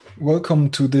Welcome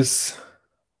to this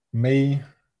May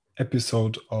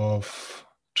episode of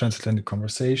Transatlantic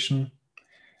Conversation.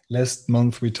 Last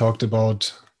month we talked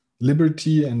about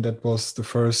liberty, and that was the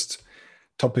first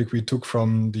topic we took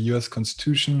from the US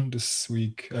Constitution. This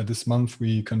month,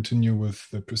 we continue with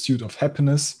the pursuit of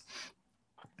happiness.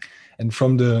 And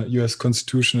from the US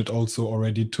Constitution, it also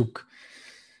already took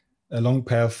a long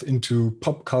path into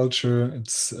pop culture.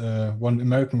 It's one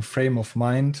American frame of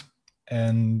mind.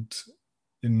 And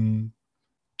in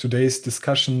today's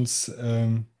discussions,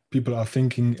 people are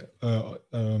thinking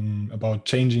about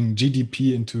changing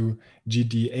GDP into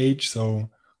GDH, so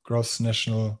Gross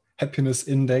National Happiness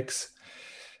Index.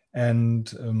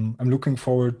 And I'm looking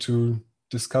forward to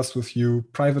discuss with you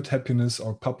private happiness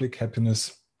or public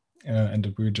happiness.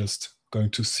 And we're just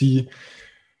going to see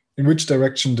in which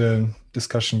direction the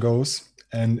discussion goes.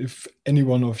 And if any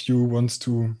one of you wants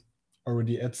to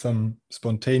already add some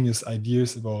spontaneous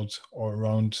ideas about or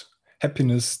around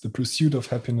happiness, the pursuit of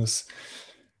happiness,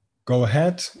 go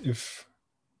ahead. If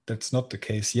that's not the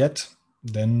case yet,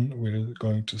 then we're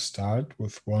going to start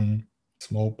with one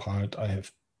small part I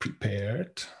have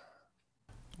prepared.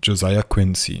 Josiah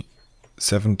Quincy,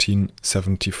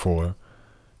 1774.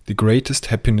 The greatest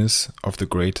happiness of the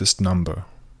greatest number.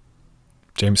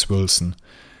 James Wilson,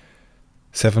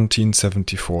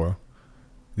 1774.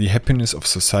 The happiness of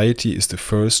society is the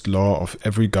first law of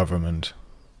every government.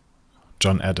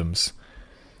 John Adams,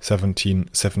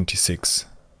 1776.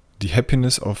 The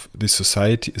happiness of the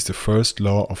society is the first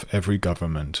law of every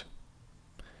government.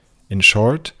 In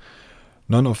short,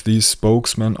 none of these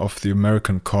spokesmen of the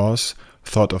American cause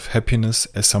thought of happiness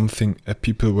as something a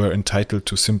people were entitled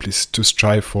to simply to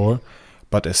strive for,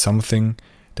 but as something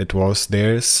that was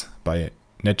theirs by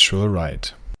natural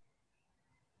right.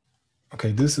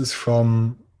 Okay, this is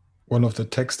from one of the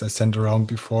texts I sent around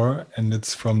before, and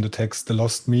it's from the text The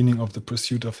Lost Meaning of the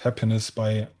Pursuit of Happiness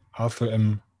by Arthur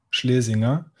M.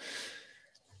 Schlesinger.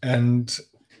 And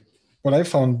what I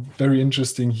found very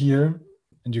interesting here,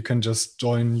 and you can just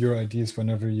join your ideas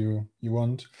whenever you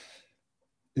want,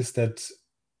 is that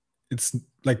it's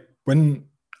like when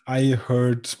I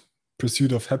heard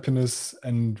pursuit of happiness,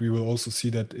 and we will also see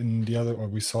that in the other, or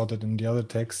we saw that in the other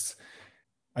texts,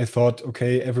 I thought,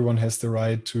 okay, everyone has the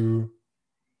right to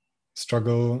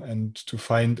struggle and to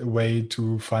find a way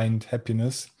to find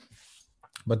happiness.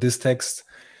 But this text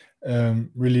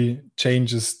really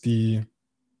changes the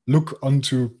look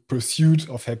onto pursuit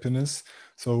of happiness.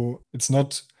 So it's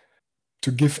not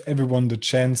to give everyone the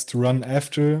chance to run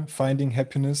after finding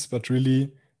happiness, but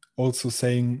really also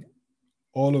saying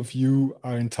all of you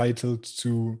are entitled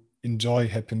to enjoy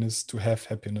happiness, to have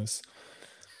happiness.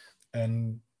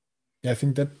 And I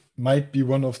think that might be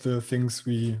one of the things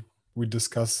we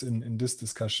discuss in this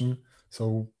discussion.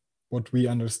 So what we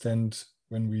understand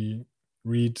when we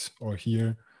read or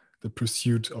hear the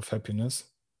pursuit of happiness.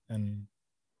 And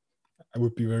I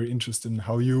would be very interested in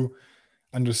how you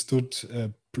understood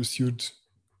pursuit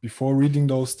before reading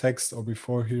those texts or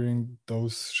before hearing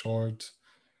those short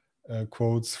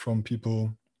quotes from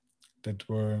people that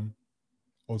were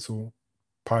also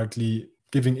partly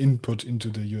giving input into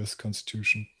the US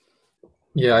Constitution.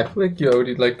 Yeah, I feel like you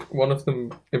already one of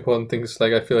the important things.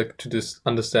 I feel like to just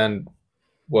understand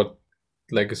what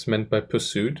is meant by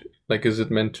pursuit. Is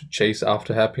it meant to chase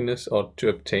after happiness or to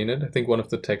obtain it? I think one of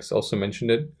the texts also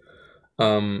mentioned it.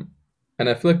 And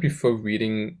I feel like before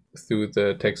reading through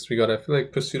the text we got, I feel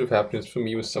like pursuit of happiness for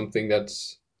me was something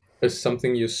is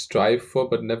something you strive for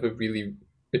but never really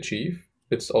achieve.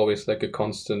 It's always like a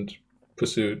constant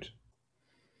pursuit.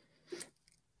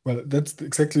 Well, that's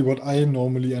exactly what I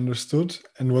normally understood.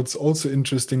 And what's also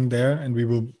interesting there, and we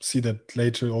will see that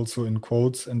later also in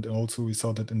quotes, and also we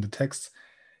saw that in the text,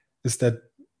 is that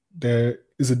there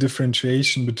is a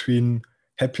differentiation between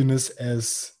happiness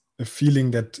as a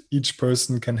feeling that each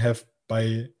person can have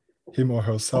by him or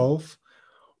herself,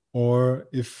 or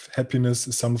if happiness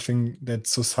is something that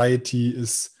society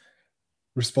is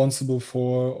responsible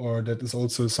for, or that is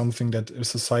also something that a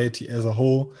society as a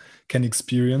whole can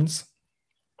experience.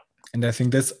 And I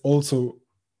think that's also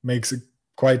makes it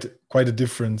quite a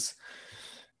difference,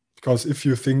 because if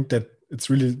you think that it's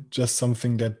really just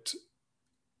something that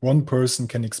one person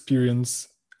can experience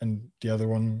and the other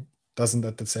one doesn't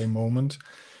at the same moment,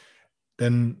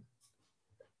 then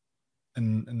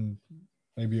and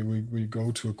maybe we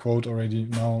go to a quote already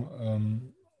now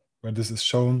where this is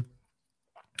shown,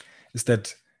 is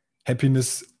that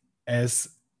happiness as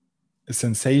a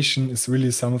sensation is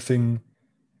really something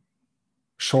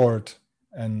short.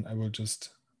 And I will just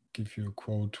give you a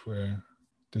quote where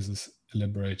this is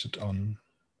elaborated on.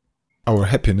 Our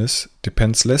happiness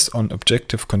depends less on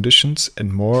objective conditions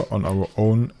and more on our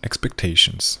own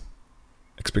expectations.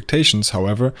 Expectations,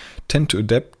 however, tend to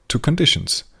adapt to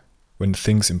conditions. When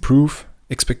things improve,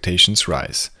 expectations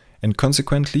rise, and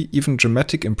consequently, even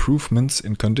dramatic improvements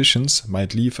in conditions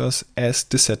might leave us as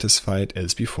dissatisfied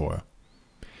as before.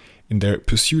 In their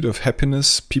pursuit of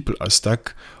happiness, people are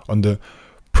stuck on the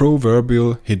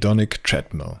proverbial hedonic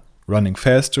treadmill, running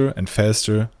faster and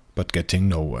faster, but getting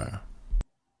nowhere.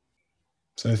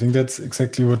 So I think that's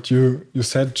exactly what you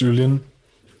said, Julian,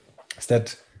 is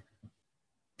that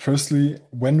firstly,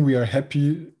 when we are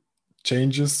happy,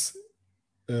 changes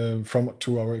from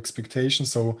to our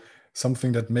expectations. So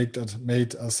something that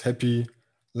made us happy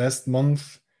last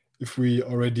month, if we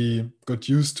already got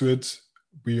used to it,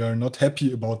 we are not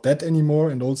happy about that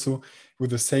anymore. And also with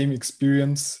the same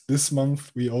experience this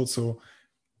month, we also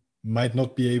might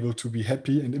not be able to be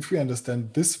happy. And if we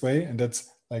understand this way, and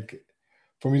that's like,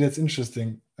 for me, that's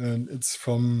interesting. And it's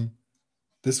from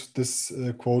this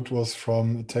quote was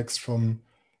from a text from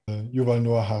Yuval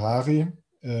Noah Harari.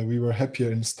 We were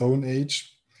happier in Stone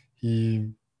Age. He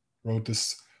wrote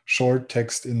this short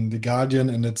text in The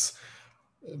Guardian, and it's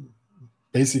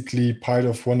basically part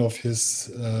of one of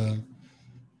his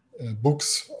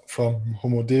books from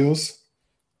Homo Deus.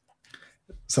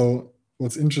 So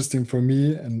what's interesting for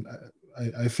me, and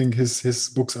I think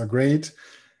his books are great,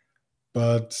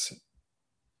 but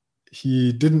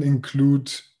he didn't include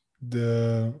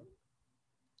this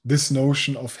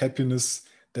notion of happiness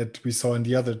that we saw in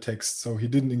the other text. So he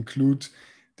didn't include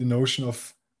the notion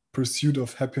of pursuit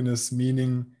of happiness,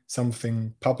 meaning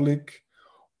something public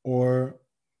or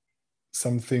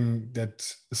something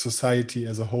that a society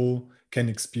as a whole can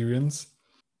experience.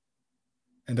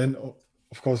 And then,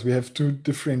 of course, we have to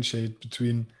differentiate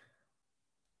between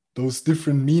those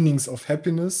different meanings of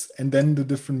happiness and then the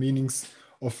different meanings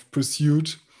of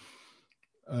pursuit.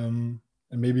 And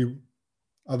maybe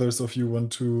others of you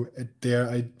want to add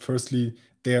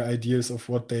their ideas of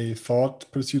what they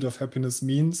thought pursuit of happiness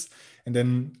means, and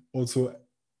then also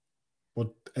what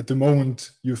at the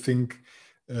moment you think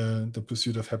the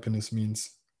pursuit of happiness means.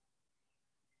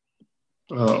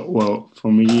 Well,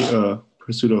 for me,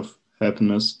 pursuit of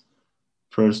happiness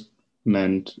first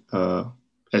meant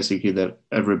basically that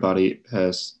everybody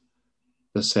has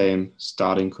the same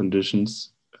starting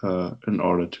conditions in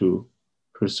order to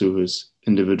pursue his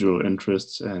individual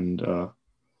interests and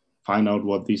find out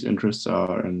what these interests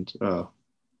are and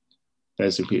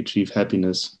basically achieve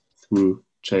happiness through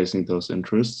chasing those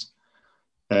interests.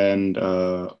 And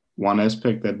one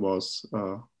aspect that was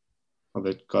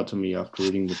that got to me after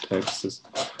reading the text is,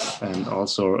 and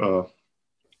also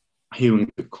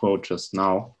hearing the quote just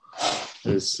now,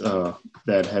 is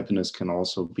that happiness can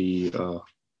also be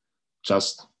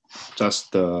just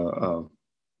the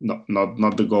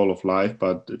not the goal of life,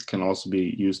 but it can also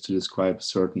be used to describe a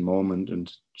certain moment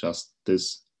and just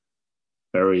this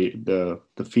the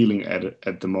feeling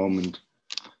at the moment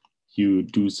you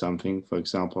do something. For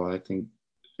example, I think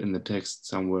in the text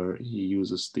somewhere he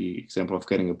uses the example of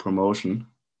getting a promotion,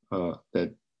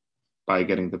 that by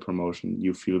getting the promotion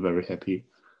you feel very happy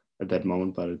at that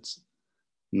moment, but it's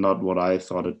not what I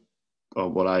thought it, or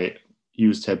what I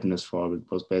used happiness for. It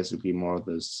was basically more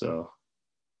this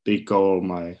big goal,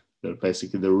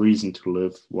 basically the reason to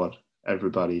live, what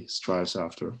everybody strives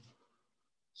after.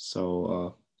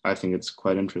 So I think it's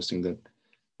quite interesting that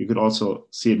you could also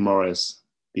see it more as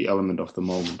the element of the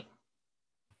moment.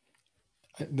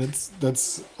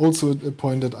 That's also a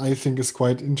point that I think is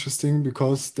quite interesting,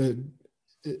 because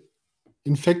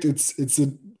in fact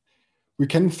we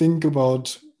can think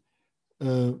about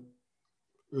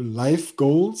life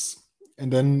goals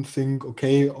and then think,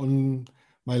 okay, on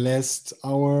my last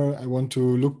hour I want to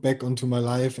look back onto my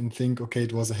life and think, okay,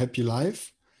 it was a happy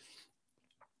life.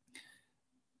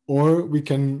 Or we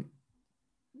can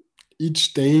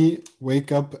each day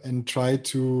wake up and try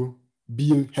to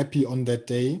be happy on that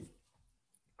day.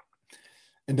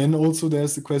 And then also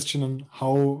there's the question on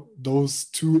how those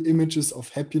two images of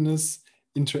happiness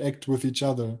interact with each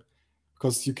other.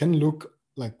 Because you can look,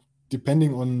 like,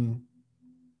 depending on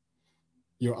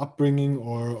your upbringing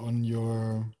or on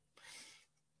your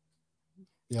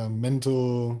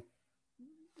mental,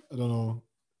 I don't know,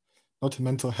 not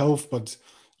mental health, but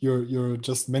your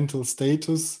just mental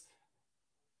status,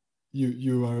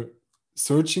 you are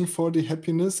searching for the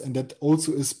happiness, and that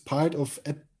also is part of,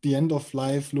 at the end of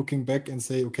life, looking back and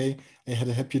say, okay, I had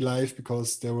a happy life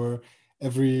because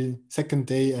every second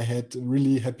day I had a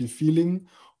really happy feeling,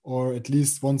 or at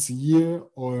least once a year,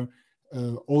 or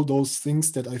all those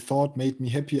things that I thought made me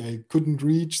happy I couldn't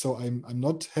reach, so I'm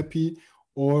not happy.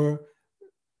 Or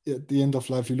at the end of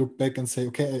life, you look back and say,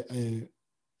 okay, I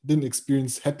didn't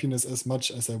experience happiness as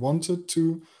much as I wanted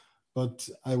to, but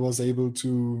I was able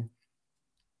to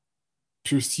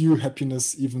pursue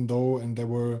happiness even though, and there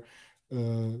were,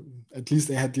 at least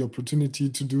I had the opportunity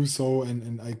to do so,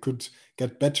 and I could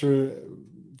get better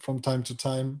from time to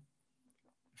time.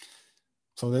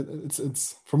 So that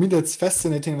it's for me, that's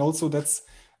fascinating. And also that's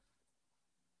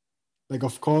like,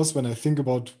 of course, when I think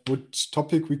about which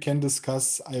topic we can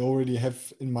discuss, I already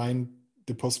have in mind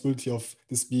the possibility of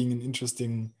this being an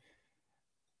interesting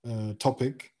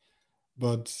topic.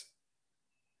 But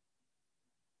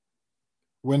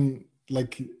when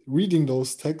like reading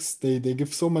those texts, they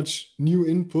give so much new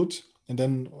input, and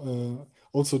then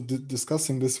also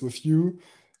discussing this with you,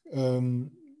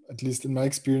 at least in my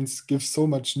experience, gives so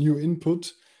much new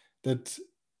input that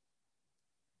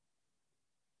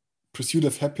pursuit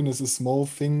of happiness is a small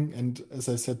thing, and as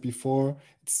I said before,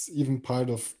 it's even part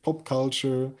of pop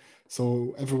culture,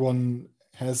 so everyone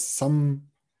has some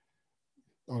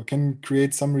or can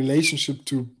create some relationship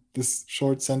to this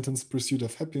short sentence, pursuit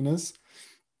of happiness.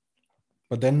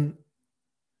 But then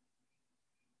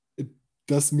it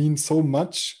does mean so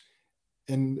much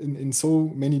and in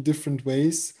so many different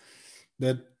ways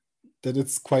that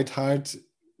it's quite hard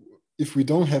if we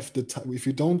don't have the time, if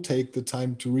we don't take the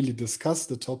time to really discuss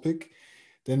the topic.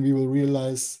 Then we will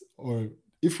realize, or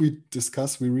if we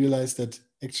discuss, we realize that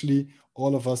actually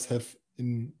all of us have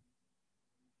in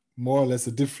more or less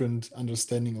a different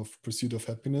understanding of pursuit of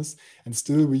happiness, and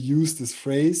still we use this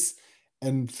phrase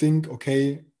and think,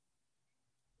 okay,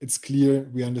 it's clear,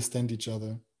 we understand each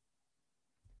other.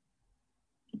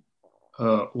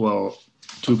 Well,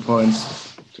 2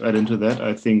 points to add into that.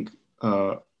 I think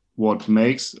what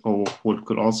makes, or what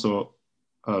could also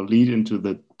lead into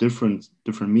the different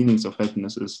meanings of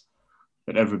happiness is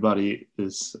that everybody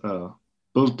is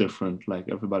built different. Like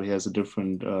everybody has a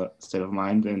different state of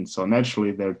mind, and so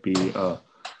naturally there'd be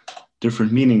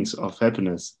different meanings of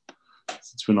happiness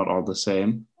since we're not all the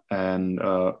same. And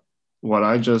what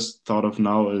I just thought of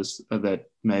now is that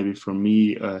maybe for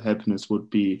me, happiness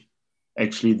would be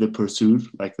actually the pursuit,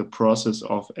 like the process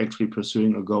of actually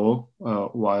pursuing a goal,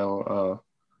 while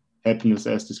happiness,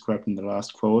 as described in the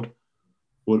last quote,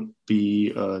 would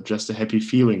be just a happy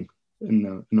feeling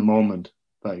in a moment.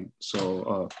 Like,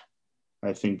 so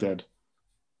I think that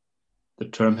the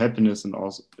term happiness, and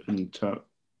also in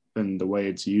the way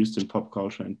it's used in pop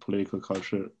culture and political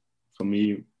culture, for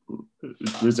me,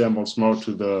 it resembles more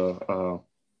to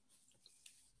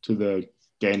the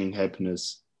gaining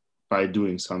happiness by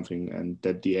doing something, and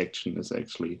that the action is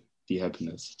actually the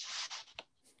happiness.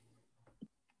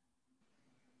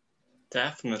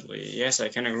 Definitely, yes, I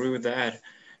can agree with that,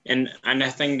 and I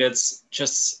think that's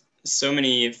just so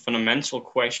many fundamental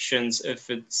questions. If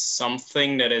it's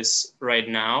something that is right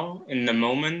now in the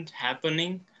moment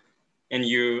happening, and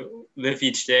you live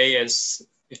each day as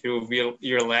if it will be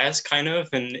your last, kind of,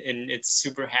 and it's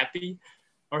super happy,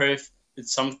 or if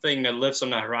it's something that lives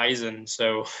on the horizon.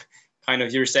 So kind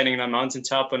of you're standing on a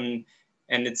mountaintop and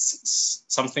it's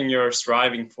something you're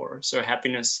striving for. So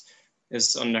happiness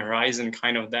is on the horizon,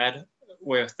 kind of that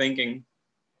way of thinking.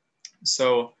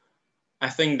 So I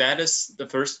think that is the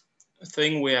first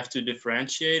thing we have to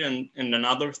differentiate. And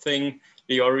another thing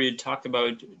you already talked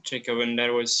about, Jacob, and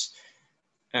that was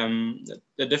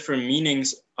the different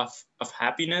meanings of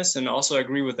happiness. And also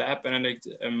agree with that, Benedict,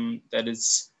 that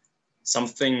it's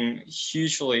something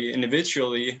hugely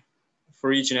individually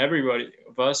for each and everybody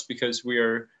of us, because we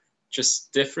are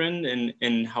just different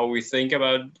in how we think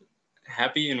about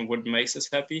happy and what makes us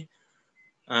happy.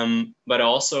 But I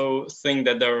also think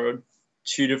that there are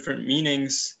two different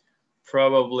meanings.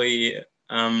 Probably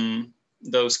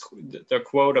the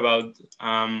quote about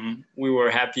we were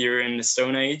happier in the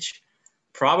Stone Age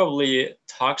probably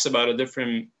talks about a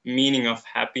different meaning of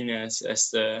happiness as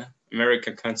the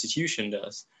American Constitution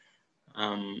does.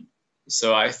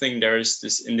 So I think there is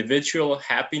this individual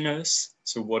happiness,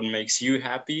 so what makes you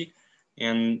happy,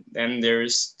 and then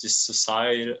there's this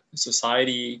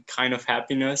society kind of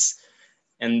happiness,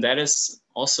 and that is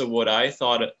also what I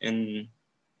thought in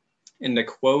the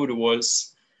quote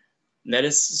was, that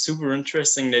is super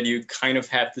interesting that you kind of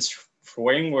have this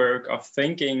framework of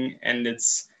thinking, and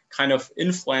it's kind of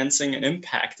influencing and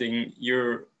impacting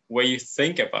your way you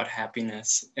think about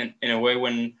happiness in a way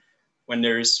when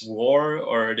there's war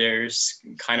or there's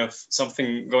kind of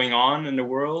something going on in the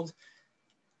world,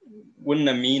 wouldn't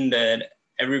it mean that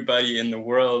everybody in the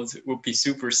world would be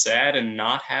super sad and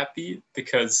not happy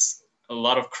because a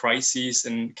lot of crises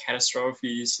and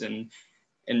catastrophes and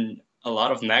a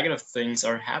lot of negative things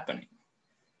are happening?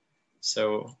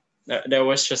 So that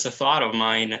was just a thought of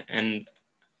mine, and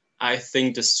I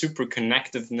think the super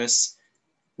connectedness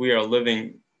we are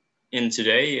living in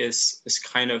today is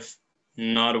kind of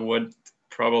not what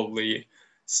probably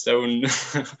stone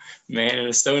man in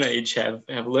the Stone Age have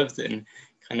lived in.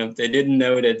 Kind of, they didn't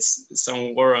know that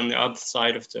some war on the other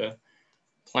side of the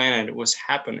planet was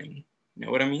happening. You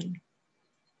know what I mean?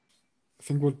 I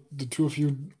think what the two of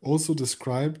you also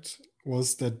described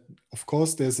was that, of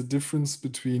course, there's a difference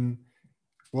between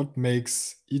what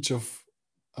makes each of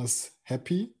us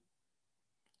happy.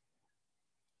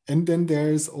 And then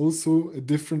there is also a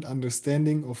different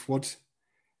understanding of what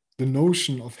the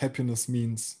notion of happiness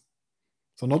means.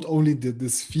 So not only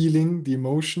this feeling, the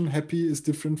emotion, happy is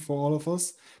different for all of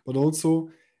us, but also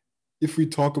if we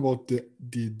talk about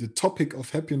the topic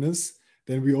of happiness,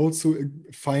 then we also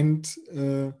find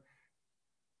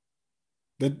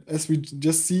that, as we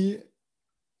just see,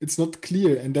 it's not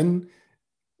clear. And then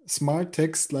smart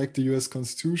text like the US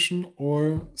Constitution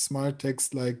or smart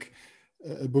text like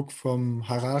a book from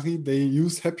Harari, they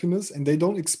use happiness and they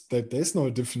don't expect, there's no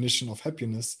definition of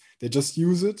happiness. They just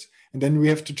use it. And then we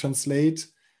have to translate.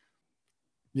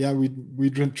 Yeah, we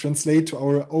translate to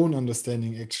our own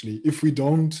understanding, actually, if we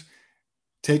don't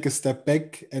take a step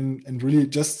back and really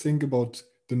just think about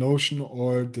the notion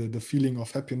or the feeling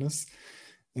of happiness.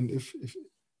 And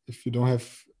if you don't have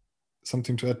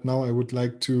something to add now, I would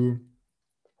like to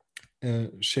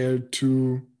share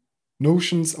two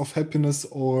notions of happiness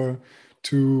or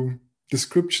two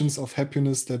descriptions of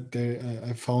happiness that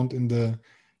I found in the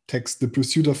text, The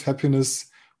Pursuit of Happiness,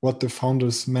 What the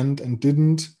Founders Meant and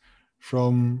Didn't,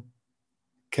 from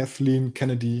Kathleen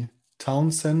Kennedy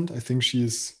Townsend. I think she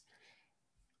is,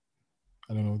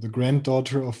 I don't know, the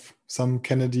granddaughter of some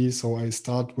Kennedy. So I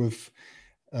start with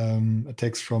a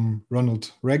text from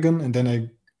Ronald Reagan, and then I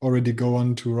already go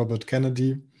on to Robert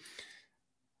Kennedy.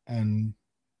 And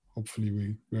hopefully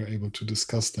we were able to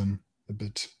discuss them a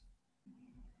bit.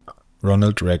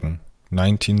 Ronald Reagan,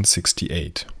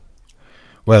 1968.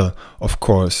 Well, of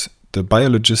course, the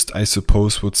biologist, I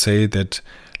suppose, would say that,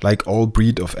 like all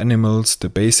breed of animals, the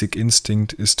basic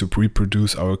instinct is to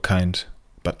reproduce our kind.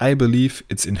 But I believe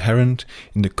it's inherent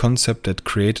in the concept that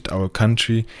created our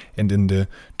country and in the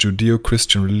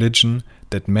Judeo-Christian religion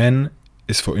that man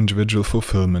is for individual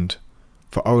fulfillment.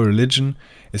 For our religion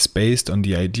is based on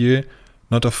the idea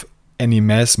not of any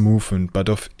mass movement, but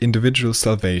of individual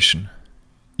salvation.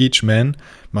 Each man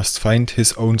must find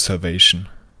his own salvation.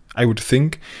 I would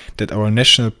think that our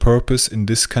national purpose in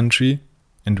this country,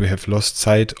 and we have lost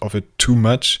sight of it too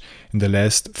much in the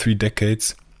last 3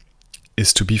 decades,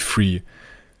 is to be free,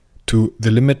 to the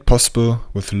limit possible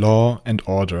with law and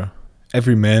order,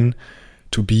 every man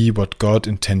to be what God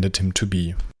intended him to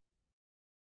be.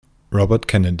 Robert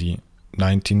Kennedy,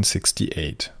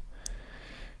 1968.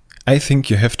 I think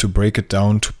you have to break it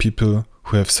down to people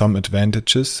who have some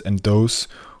advantages and those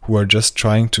who are just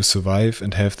trying to survive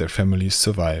and have their families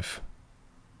survive.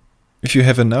 If you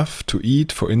have enough to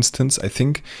eat, for instance, I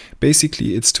think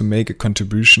basically it's to make a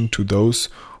contribution to those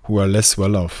who are less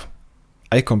well off.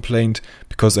 I complained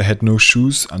because I had no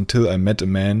shoes until I met a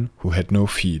man who had no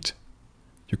feet.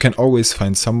 You can always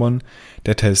find someone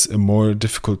that has a more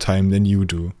difficult time than you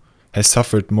do, has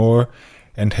suffered more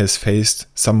and has faced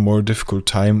some more difficult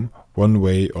time one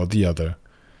way or the other.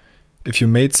 If you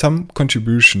made some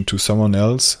contribution to someone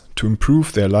else to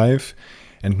improve their life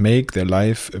and make their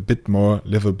life a bit more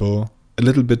livable, a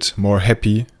little bit more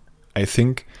happy, I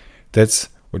think that's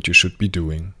what you should be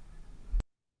doing.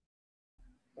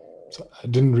 So I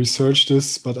didn't research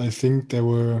this, but I think they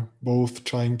were both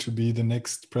trying to be the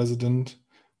next president,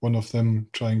 one of them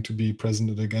trying to be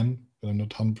president again, but I'm not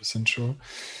 100% sure.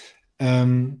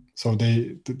 So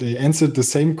they answered the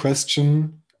same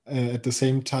question at the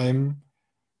same time,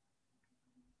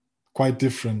 quite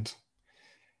different.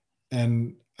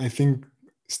 And I think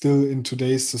still in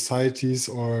today's societies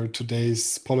or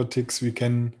today's politics, we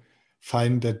can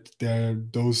find that there are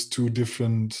those two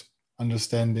different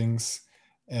understandings.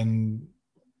 And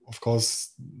of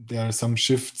course, there are some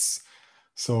shifts.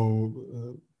 So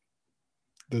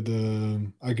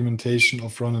the argumentation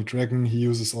of Ronald Reagan, he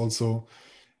uses also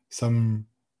some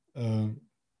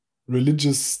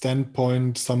religious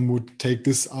standpoint. Some would take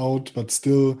this out, but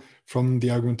still from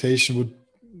the argumentation would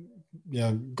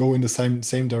go in the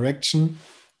same direction.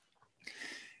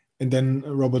 And then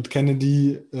Robert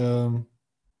Kennedy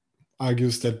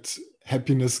argues that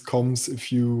happiness comes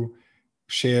if you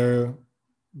share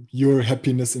your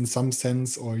happiness in some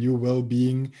sense or your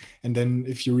well-being. And then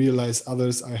if you realize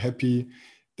others are happy,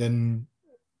 then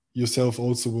yourself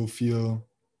also will feel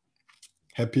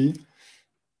happy.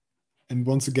 And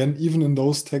once again, even in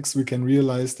those texts, we can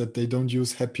realize that they don't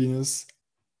use happiness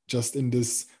just in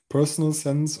this personal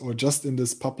sense or just in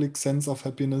this public sense of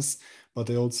happiness, but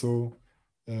they also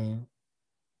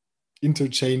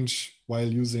interchange while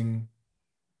using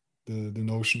the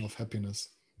notion of happiness.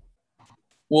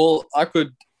 Well, I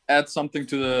could add something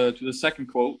to the second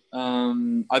quote.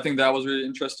 I think that was really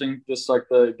interesting, just like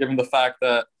given the fact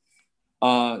that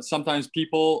sometimes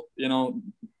people,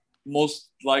 most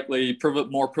likely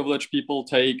more privileged people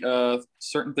take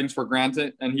certain things for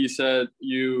granted. And he said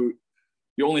you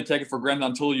only take it for granted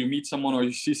until you meet someone or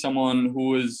you see someone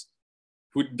who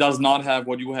does not have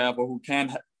what you have, or who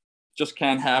just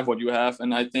can't have what you have.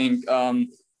 And I think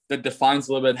that defines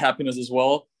a little bit happiness as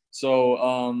well.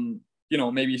 So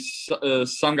maybe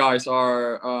some guys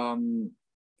are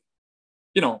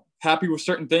happy with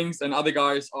certain things, and other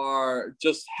guys are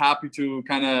just happy to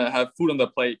kind of have food on their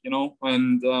plate, and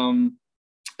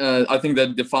I think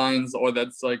that defines, or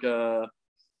that's like a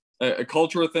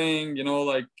cultural thing,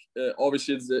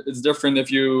 obviously it's different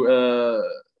if you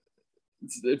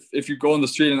go on the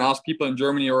street and ask people in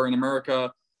Germany or in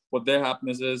America what their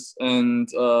happiness is, and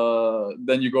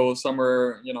then you go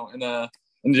somewhere, in a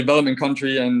developing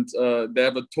country, and they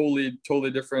have a totally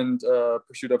different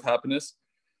pursuit of happiness.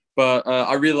 But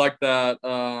I really like that,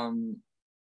 the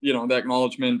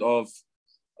acknowledgement of,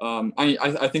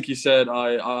 I think he said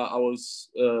I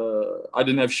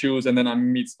didn't have shoes, and then I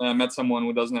met someone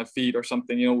who doesn't have feet or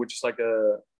something, which is like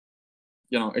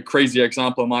a crazy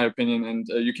example in my opinion. And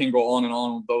you can go on and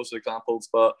on with those examples,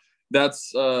 but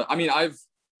that's, I've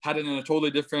had it in a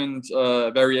totally different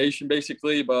variation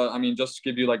basically, but just to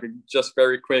give you like a just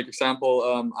very quick example,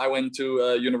 I went to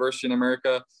a university in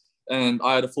America, and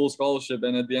I had a full scholarship.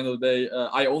 And at the end of the day,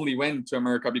 I only went to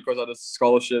America because I had a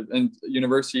scholarship, and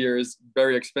university here is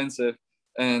very expensive.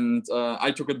 And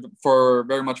I took it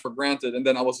very much for granted. And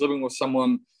then I was living with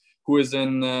someone who is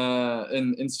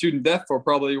in student debt for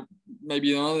probably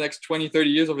maybe the next 20, 30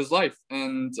 years of his life.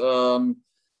 And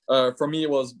for me, it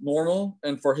was normal.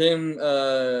 And for him,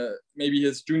 maybe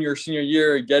his senior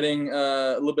year, getting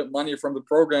a little bit money from the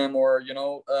program, or,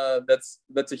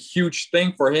 that's a huge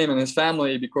thing for him and his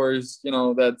family, because,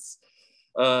 that's,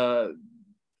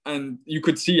 and you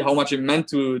could see how much it meant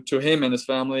to him and his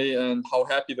family, and how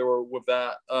happy they were with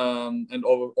that. And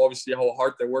obviously how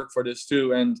hard they worked for this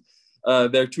too. And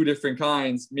they're two different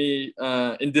kinds. Me,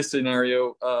 in this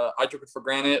scenario, I took it for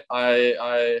granted.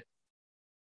 I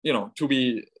to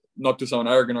be, not to sound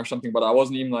arrogant or something, but I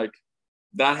wasn't even like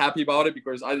that happy about it,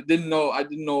 because I didn't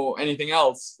know anything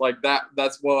else like that.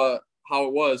 That's how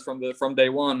it was from day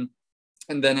one.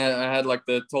 And then I had like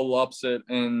the total opposite,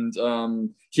 and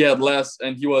he had less,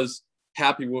 and he was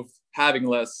happy with having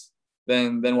less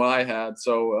than what I had.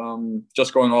 So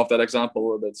just going off that example a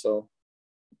little bit. So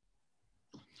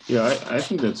yeah, I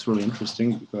think that's really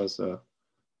interesting, because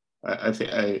I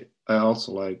think I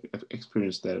also like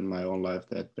experienced that in my own life,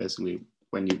 that basically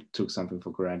when you took something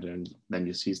for granted and then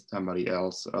you see somebody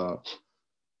else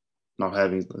not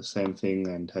having the same thing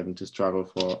and having to struggle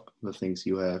for the things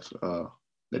you have,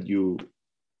 that you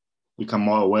become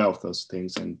more aware of those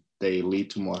things and they lead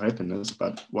to more happiness.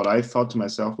 But what I thought to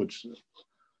myself, which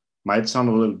might sound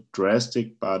a little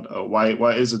drastic, but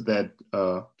why is it that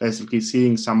basically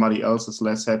seeing somebody else is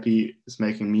less happy is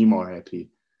making me more happy?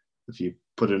 If you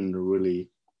put it in a really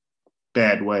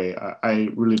bad way, I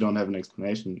really don't have an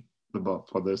explanation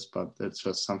for this, but it's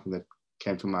just something that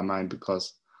came to my mind,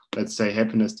 because let's say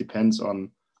happiness depends on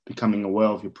becoming aware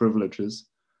of your privileges.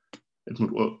 It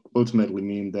would ultimately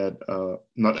mean that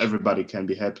not everybody can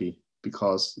be happy,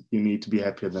 because you need to be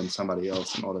happier than somebody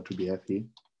else in order to be happy,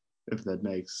 if that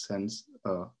makes sense.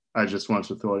 I just want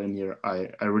to throw it in here. I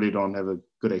really don't have a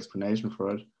good explanation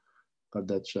for it, but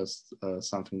that's just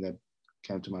something that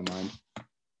came to my mind.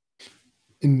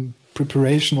 In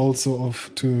preparation also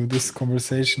to this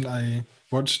conversation, I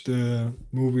watched the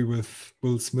movie with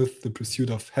Will Smith, The Pursuit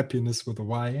of Happiness with a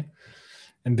Y.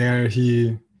 And there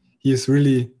he is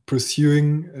really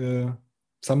pursuing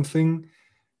something.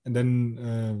 And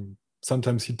then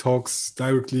sometimes he talks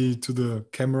directly to the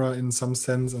camera in some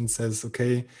sense and says,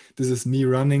 okay, this is me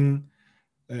running.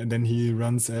 And then he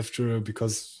runs after,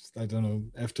 because, I don't know,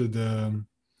 after the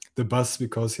bus,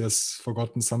 because he has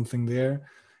forgotten something there.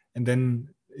 And then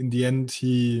in the end,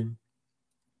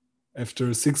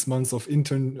 after 6 months of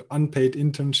unpaid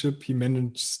internship, he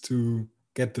managed to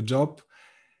get the job.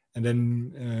 And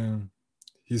then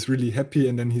he's really happy.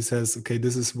 And then he says, okay,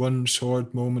 this is one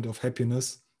short moment of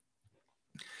happiness.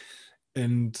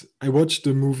 And I watched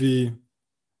the movie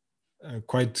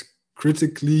quite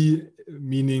critically,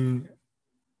 meaning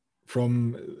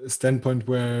from a standpoint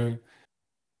where,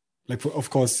 like of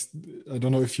course, I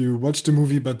don't know if you watched the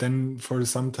movie, but then for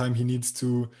some time he needs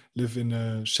to live in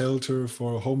a shelter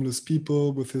for homeless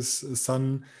people with his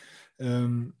son.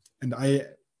 And I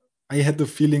had the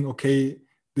feeling, okay,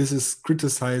 this is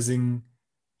criticizing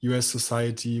US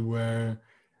society where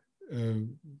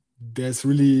there's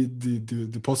really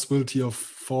the possibility of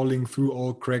falling through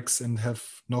all cracks and have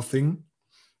nothing.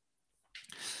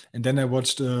 And then I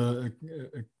watched a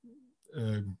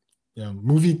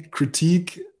movie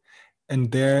critique, and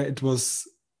there it was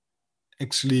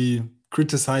actually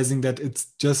criticizing that it's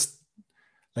just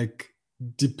like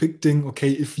depicting,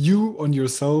 okay, if you on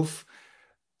yourself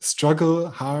struggle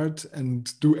hard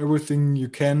and do everything you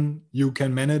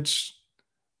can manage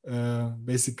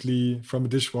basically from a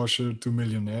dishwasher to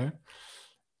millionaire.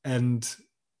 And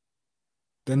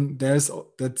then that's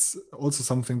also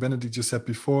something Benedict just said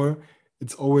before.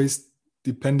 It's always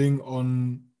depending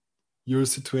on your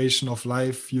situation of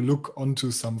life. You look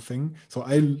onto something. So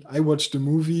I watched the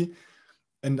movie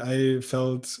and I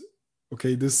felt,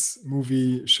 okay, this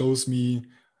movie shows me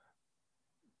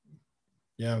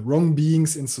wrong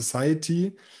beings in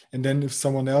society. And then if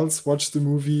someone else watched the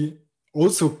movie,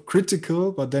 also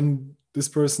critical, but then this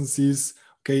person sees,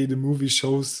 okay, the movie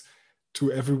shows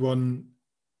to everyone,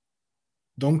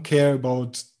 don't care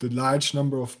about the large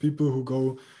number of people who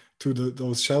go to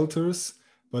those shelters,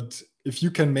 but if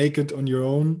you can make it on your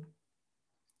own,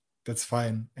 that's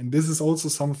fine. And this is also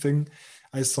something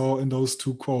I saw in those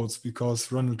two quotes,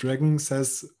 because Ronald Reagan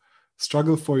says,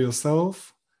 struggle for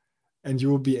yourself and you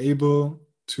will be able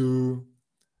to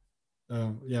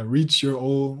reach your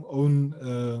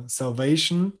own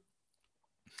salvation.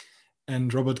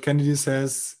 And Robert Kennedy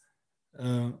says,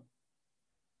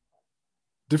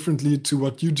 differently to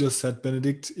what you just said,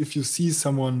 Benedict, if you see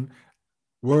someone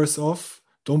worse off,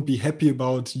 don't be happy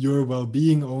about your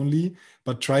well-being only,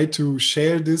 but try to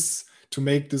share this to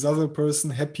make this other person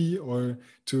happy, or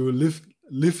to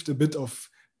lift a bit of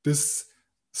this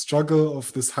struggle,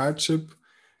 of this hardship.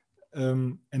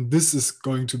 And this is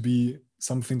going to be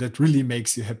something that really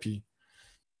makes you happy.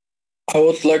 I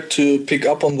would like to pick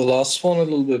up on the last one a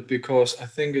little bit, because I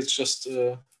think it's just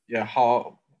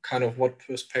how kind of what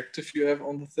perspective you have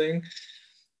on the thing.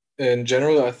 In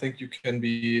general, I think you can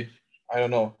be, I don't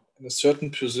know, in a certain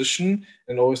position,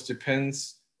 and always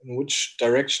depends in which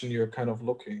direction you're kind of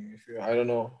looking. If you, I don't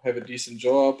know, have a decent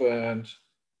job and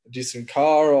a decent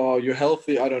car, or you're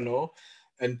healthy, I don't know,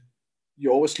 and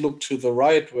you always look to the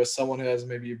right where someone has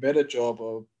maybe a better job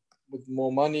or with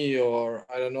more money, or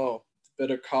I don't know,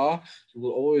 better car, you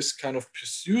will always kind of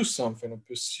pursue something and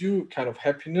pursue kind of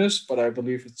happiness. But I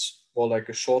believe it's more like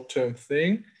a short-term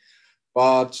thing.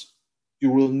 But you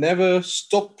will never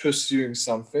stop pursuing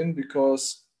something,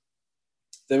 because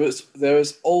there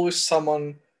is always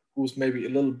someone who's maybe a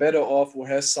little better off, who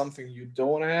has something you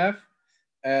don't have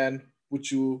and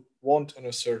which you want on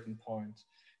a certain point.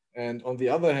 And on the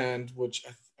other hand, which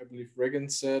I believe Reagan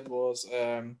said was,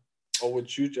 or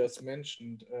which you just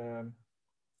mentioned,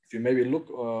 if you maybe look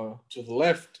to the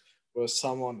left where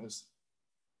someone is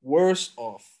worse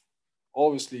off,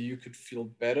 obviously you could feel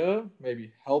better,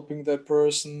 maybe helping that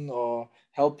person or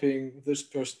helping this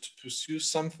person to pursue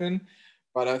something.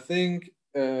 But I think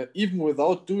even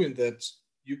without doing that,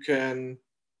 you can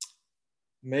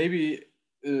maybe,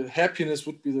 happiness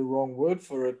would be the wrong word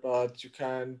for it, but you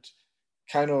can't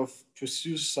kind of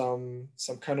pursue some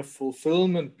kind of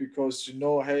fulfillment, because you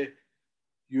know, hey,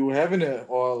 you having it,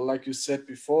 or like you said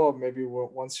before, maybe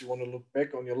once you want to look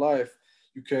back on your life,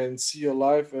 you can see your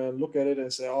life and look at it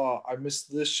and say, oh, I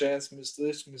missed this chance, missed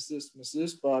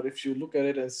this. But if you look at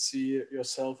it and see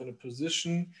yourself in a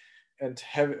position and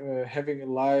having a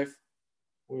life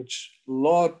which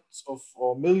lots of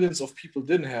or millions of people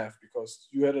didn't have, because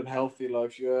you had a healthy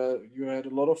life, you had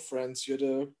a lot of friends, you had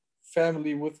a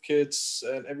family with kids,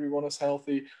 and everyone is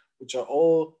healthy, which are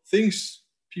all things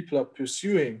people are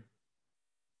pursuing,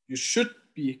 you should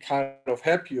be kind of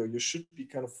happy, or you should be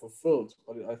kind of fulfilled.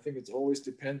 But I think it always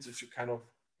depends if you kind of,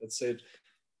 let's say,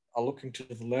 are looking to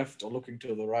the left or looking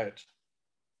to the right.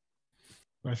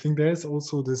 I think there's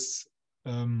also this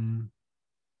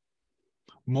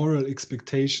moral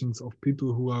expectations of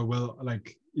people who are well,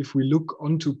 like if we look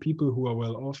onto people who are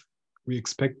well off, we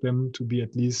expect them to be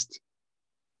at least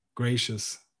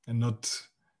gracious and not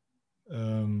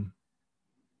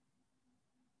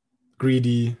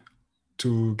greedy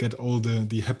to get all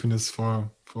the happiness for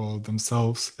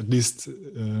themselves. At least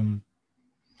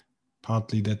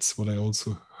partly that's what I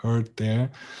also heard there.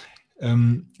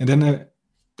 And then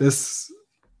there's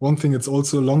one thing, it's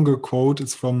also a longer quote.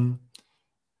 It's from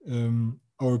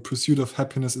Our Pursuit of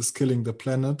Happiness is Killing the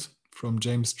Planet, from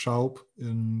James Traub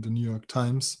in the New York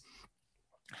Times.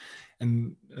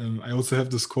 And I also have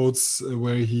these quotes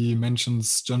where he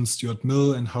mentions John Stuart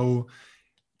Mill and how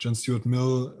John Stuart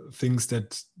Mill thinks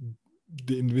that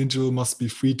the individual must be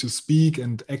free to speak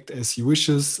and act as he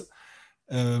wishes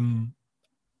in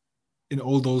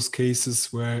all those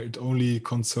cases where it only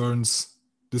concerns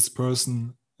this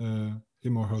person,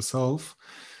 him or herself.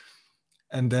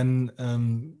 And then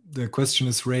the question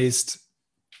is raised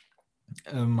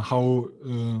how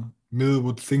Mill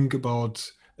would think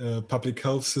about a public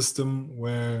health system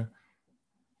where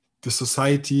the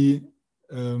society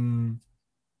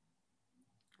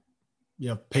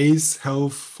pays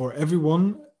health for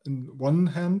everyone in one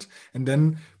hand, and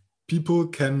then people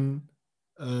can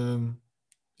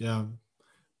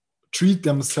treat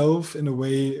themselves in a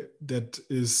way that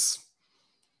is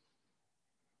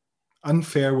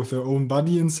unfair with their own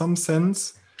body in some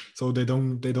sense. So they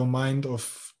don't mind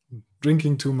of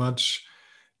drinking too much,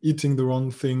 eating the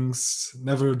wrong things,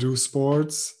 never do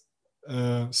sports,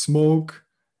 smoke,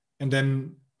 and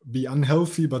then be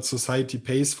unhealthy, but society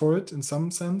pays for it in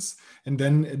some sense. And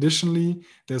then additionally,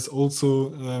 there's also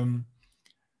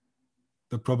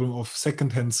the problem of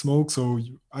secondhand smoke. So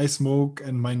I smoke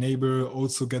and my neighbor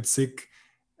also gets sick.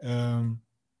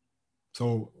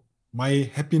 So my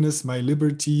happiness, my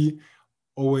liberty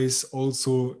always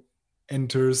also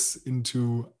enters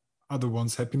into other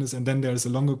one's happiness. And then there's a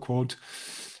longer quote,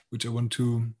 which I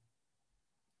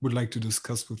would like to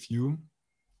discuss with you.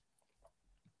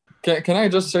 Can I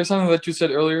just say something that you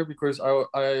said earlier? Because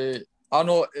I don't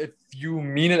know if you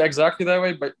mean it exactly that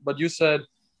way, but you said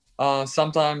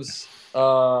sometimes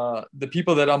the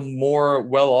people that are more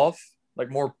well off, like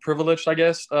more privileged, I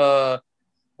guess, that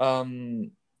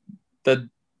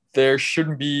there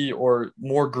shouldn't be, or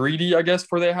more greedy, I guess,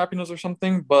 for their happiness or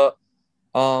something. But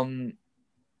the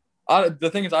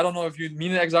thing is, I don't know if you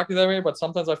mean it exactly that way, but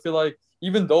sometimes I feel like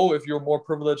even though if you're more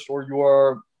privileged or you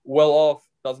are well off,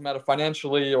 doesn't matter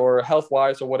financially or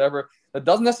health-wise or whatever, that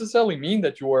doesn't necessarily mean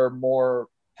that you are more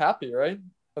happy, right?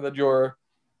 Or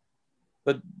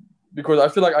because I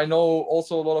feel like I know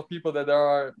also a lot of people that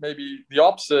are maybe the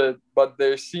opposite, but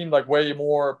they seem like way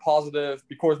more positive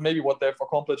because maybe what they've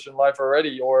accomplished in life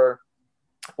already, or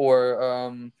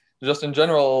just in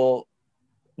general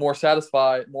more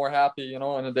satisfied, more happy,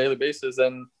 on a daily basis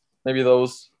than maybe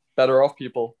those better off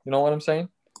people. You know what I'm saying?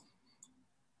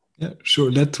 Yeah, sure.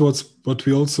 That's what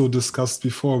we also discussed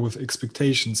before with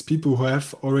expectations. People who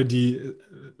have already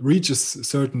reached a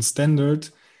certain standard,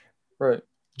 right?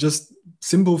 Just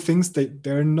simple things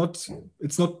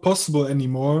it's not possible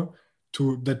anymore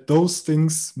that those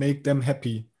things make them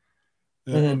happy.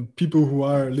 And people who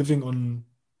are living on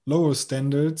lower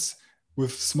standards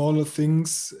with smaller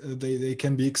things, they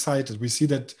can be excited. We see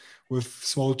that with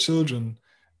small children.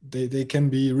 They can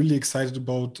be really excited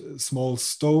about a small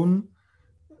stone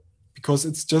because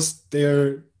it's just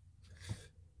they're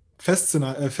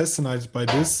fascinated by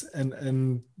this,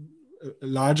 and a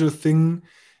larger thing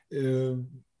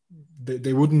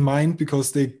they wouldn't mind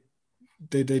because they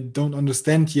don't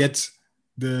understand yet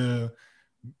the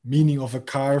meaning of a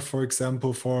car, for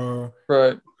example, for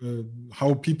right.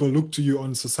 How people look to you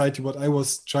on society. What I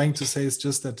was trying to say is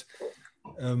just that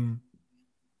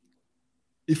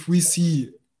if we see,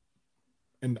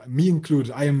 and me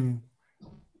included, I am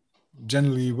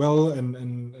generally well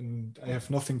and I have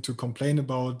nothing to complain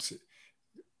about,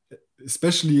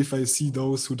 especially if I see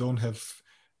those who don't have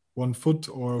one foot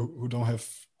or who don't have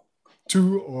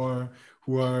two, or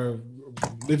who are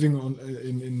living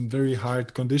in very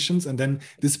hard conditions. And then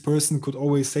this person could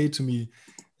always say to me,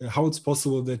 how it's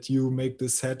possible that you make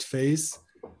this sad face,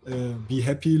 be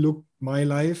happy, look my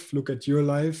life, look at your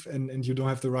life, and you don't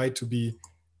have the right to be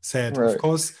sad. Right. Of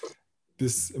course,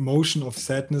 this emotion of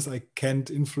sadness I can't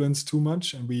influence too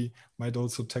much, and we might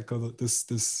also tackle this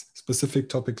specific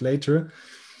topic later.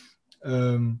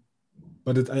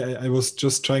 But I was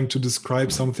just trying to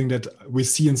describe something that we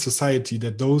see in society,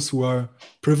 that those who are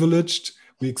privileged,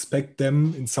 we expect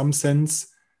them in some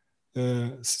sense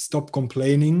stop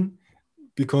complaining,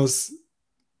 because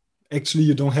actually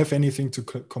you don't have anything to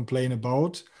complain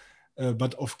about.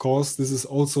 But of course, this is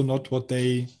also not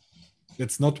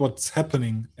that's not what's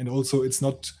happening. And also it's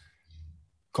not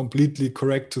completely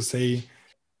correct to say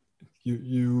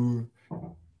you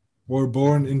were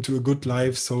born into a good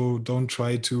life, so don't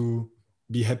try to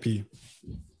be happy.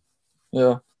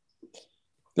 Yeah,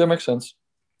 that makes sense.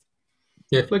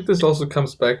 Yeah, I feel like this also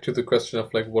comes back to the question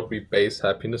of like what we base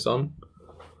happiness on,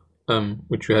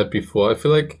 which we had before. I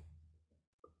feel like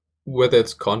whether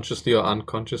it's consciously or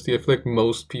unconsciously, I feel like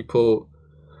most people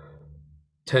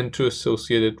tend to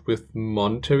associate it with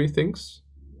monetary things.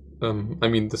 I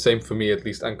mean, the same for me, at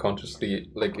least unconsciously.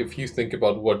 Like, if you think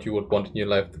about what you would want in your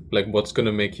life, like what's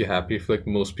gonna make you happy, I feel like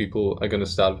most people are gonna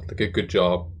start with like a good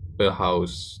job, a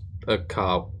house, a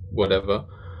car, whatever.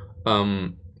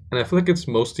 And I feel like it's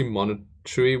mostly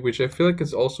monetary, which I feel like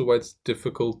is also why it's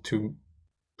difficult to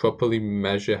properly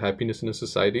measure happiness in a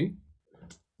society.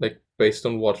 Like, based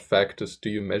on what factors do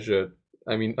you measure?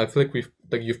 I mean, I feel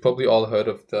like you've probably all heard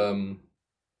of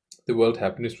the World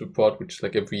Happiness Report, which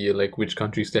like every year, like which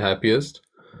country's the happiest.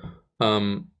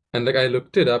 And like I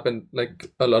looked it up, and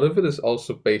like a lot of it is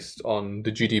also based on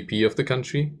the GDP of the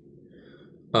country.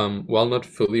 Well, not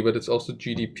fully, but it's also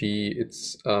GDP.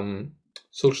 It's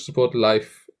social support,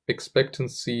 life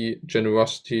expectancy,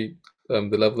 generosity,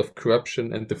 the level of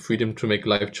corruption, and the freedom to make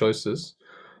life choices.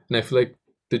 And I feel like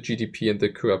the GDP and the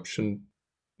corruption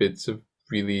bits are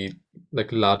really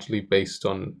like largely based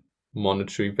on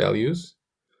monetary values.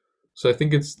 So I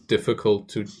think it's difficult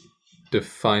to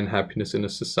define happiness in a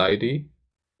society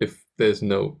if there's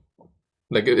no,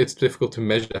 like, it's difficult to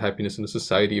measure happiness in a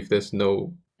society if there's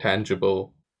no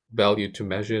tangible value to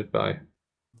measure it by.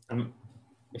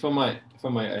 If I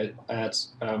might add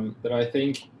that I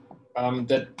think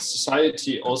that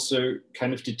society also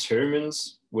kind of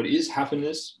determines what is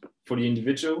happiness for the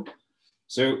individual.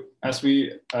 So as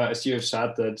you have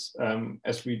said that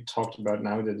as we talked about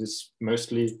now, that it's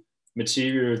mostly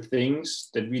material things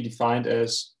that we defined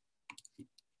as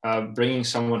bringing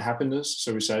someone happiness.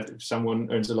 So we said if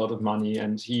someone earns a lot of money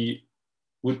and he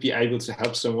would be able to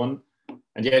help someone,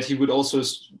 and yet he would also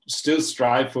still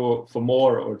strive for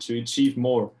more or to achieve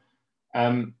more.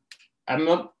 I'm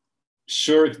not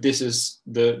sure if this is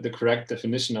the correct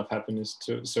definition of happiness,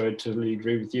 so I totally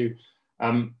agree with you.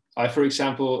 I, for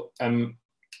example,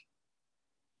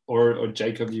 or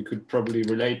Jacob, you could probably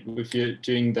relate with you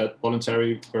doing that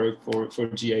voluntary work for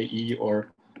GAE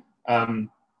or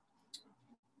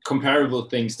comparable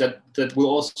things that will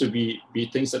also be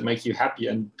things that make you happy,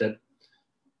 and that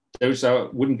those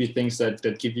wouldn't be things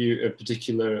that give you a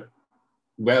particular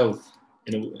wealth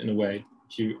in a way,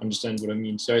 if you understand what I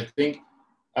mean. So I think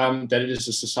that it is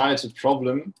a societal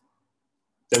problem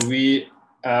that we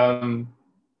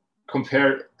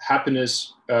compare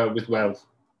happiness with wealth.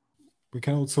 We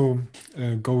can also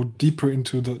go deeper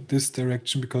into this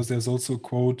direction, because there's also a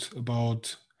quote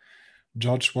about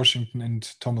George Washington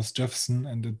and Thomas Jefferson,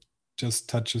 and it just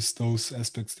touches those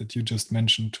aspects that you just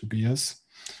mentioned, Tobias.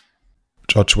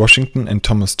 George Washington and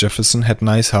Thomas Jefferson had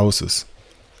nice houses.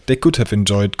 They could have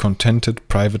enjoyed contented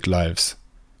private lives.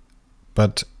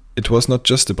 But it was not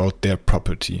just about their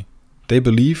property. They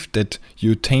believed that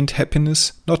you attained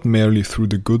happiness not merely through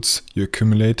the goods you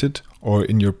accumulated or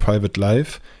in your private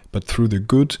life, but through the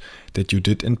good that you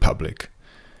did in public.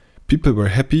 People were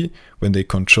happy when they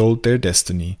controlled their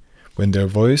destiny, when their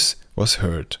voice was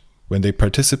heard, when they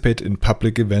participated in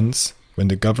public events, when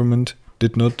the government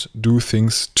did not do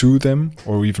things to them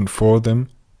or even for them,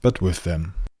 but with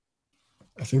them.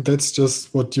 I think that's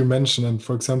just what you mentioned. And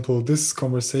for example, this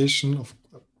conversation,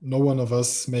 no one of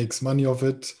us makes money of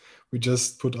it. We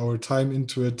just put our time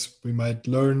into it. We might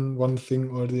learn one thing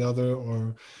or the other,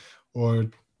 or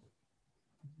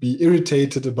be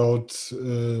irritated about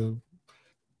an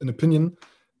opinion,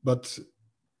 but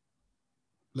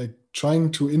like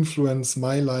trying to influence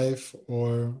my life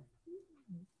or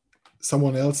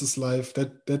someone else's life,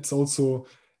 that's also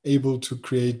able to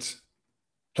create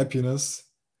happiness.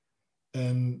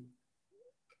 And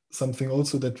something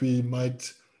also that we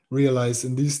might realize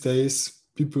in these days,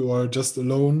 people who are just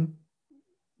alone,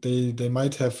 they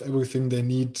might have everything they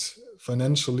need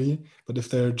financially, but if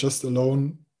they're just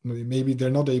alone, maybe they're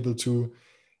not able to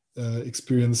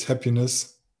experience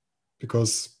happiness,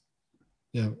 because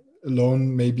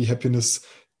alone maybe happiness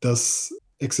does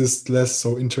exist less,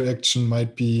 so interaction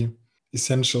might be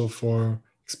essential for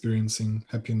experiencing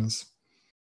happiness.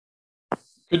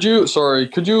 Could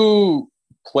you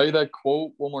play that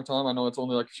quote one more time? I know it's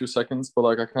only like a few seconds, but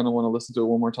like I kind of want to listen to it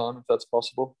one more time, if that's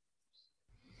possible.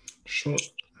 Sure.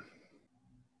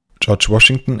 George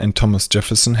Washington and Thomas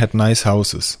Jefferson had nice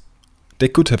houses. They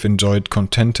could have enjoyed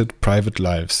contented private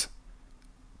lives.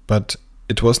 But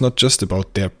it was not just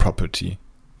about their property.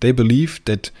 They believed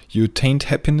that you attained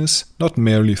happiness not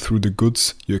merely through the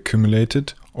goods you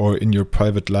accumulated or in your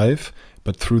private life,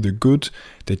 but through the good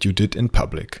that you did in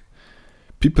public.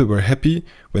 People were happy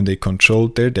when they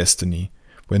controlled their destiny,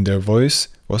 when their voice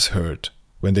was heard,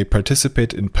 when they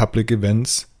participated in public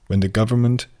events, when the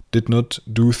government did not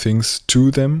do things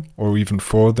to them or even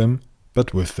for them,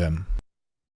 but with them.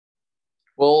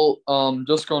 Well,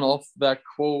 just going off that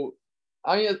quote,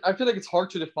 I feel like it's hard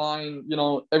to define,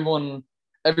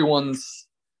 everyone's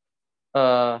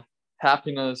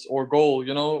happiness or goal.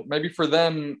 You know, maybe for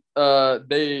them,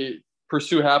 they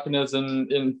pursue happiness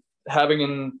in having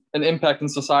an impact in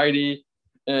society,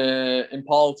 in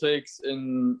politics,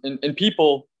 in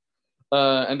people,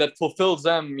 and that fulfills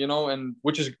them. You know, and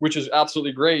which is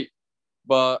absolutely great.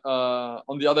 But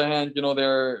on the other hand, you know,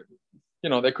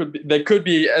 they could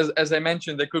be as I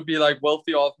mentioned, they could be like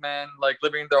wealthy off men, like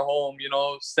living in their home, you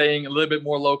know, staying a little bit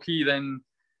more low key than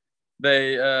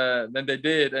they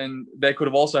did, and they could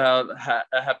have also had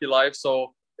a happy life.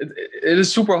 So it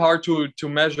is super hard to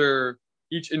measure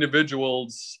each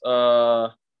individual's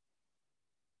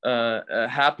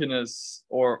happiness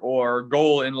or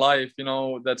goal in life. You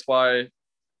know, that's why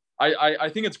I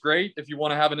think it's great if you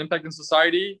want to have an impact in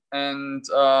society, and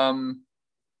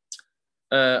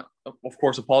of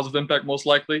course a positive impact most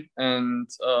likely, and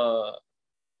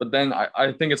but then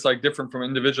I think it's like different from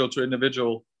individual to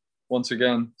individual once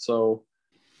again. So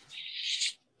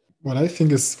what I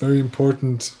think is very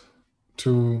important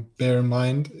to bear in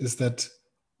mind is that,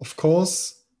 of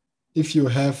course, if you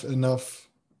have enough,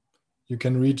 you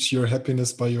can reach your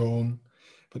happiness by your own.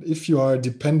 But if you are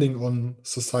depending on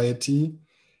society,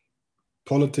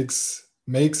 politics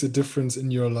makes a difference in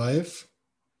your life,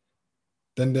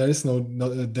 then there is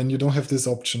then you don't have this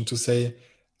option to say,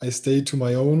 I stay to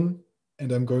my own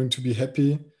and I'm going to be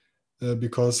happy,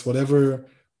 because whatever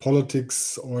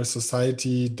politics or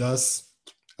society does,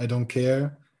 I don't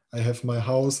care. I have my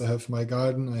house, I have my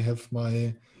garden, I have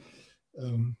my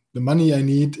the money I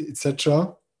need,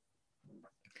 etc.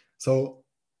 So,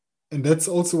 and that's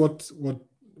also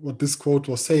what this quote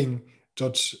was saying.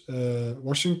 George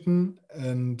Washington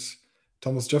and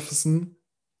Thomas Jefferson,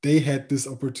 they had this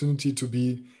opportunity to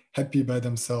be happy by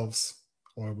themselves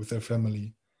or with their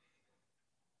family.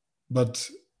 But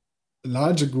a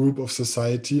larger group of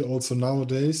society also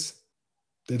nowadays,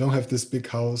 they don't have this big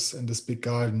house and this big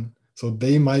garden. So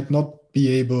they might not be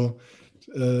able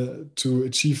to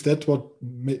achieve that.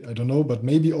 I don't know, but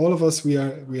maybe all of us, we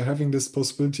are having this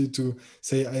possibility to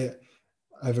say, I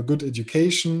have a good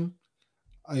education.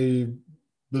 I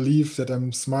believe that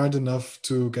I'm smart enough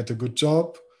to get a good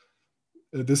job.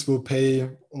 This will pay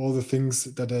all the things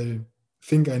that I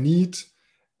think I need,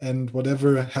 and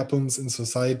whatever happens in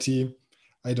society,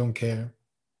 I don't care.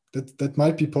 That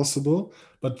might be possible,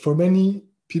 but for many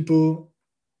people,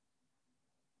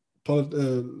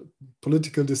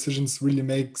 political decisions really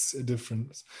makes a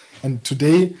difference. And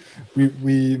today,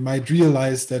 we might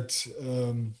realize that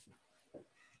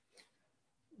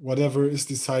whatever is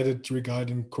decided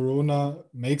regarding Corona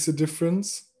makes a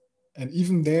difference. And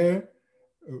even there,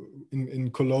 in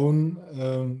Cologne,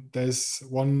 there's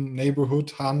one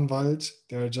neighborhood, Hahnwald.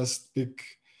 There are just big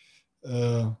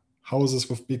houses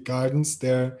with big gardens.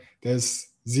 There's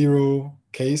 0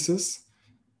 cases.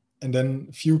 And then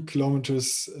a few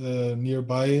kilometers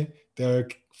nearby, there are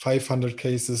 500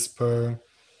 cases per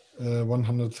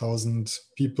 100,000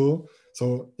 people.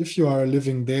 So if you are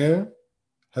living there,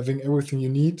 having everything you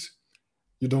need,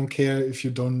 you don't care if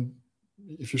you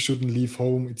shouldn't leave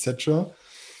home, etc.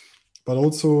 But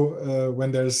also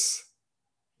when there's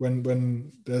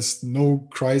no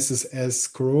crisis as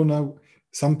Corona,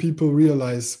 some people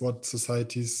realize what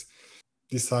societies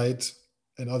decide,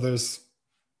 and others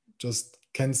just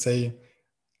can say,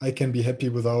 I can be happy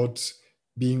without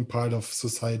being part of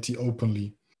society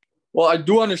openly. Well, I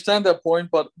do understand that point,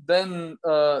 but then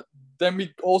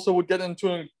we also would get into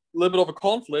a little bit of a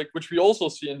conflict, which we also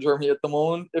see in Germany at the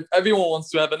moment. If everyone wants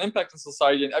to have an impact in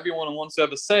society and everyone wants to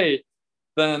have a say,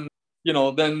 then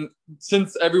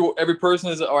since every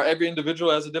person or every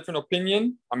individual has a different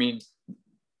opinion. I mean,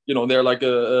 there are like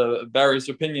various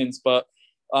opinions, but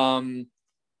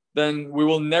then we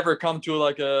will never come to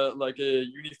like a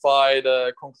unified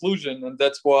conclusion. And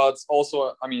that's what's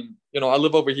also, I mean, I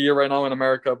live over here right now in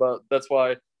America, but that's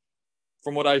why,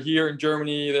 from what I hear in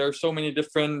Germany, there are so many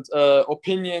different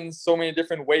opinions, so many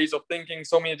different ways of thinking,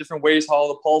 so many different ways how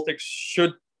the politics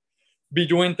should be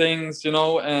doing things,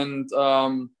 and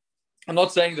I'm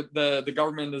not saying that the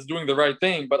government is doing the right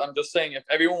thing, but I'm just saying if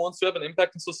everyone wants to have an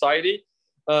impact in society,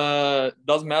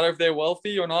 doesn't matter if they're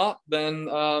wealthy or not, then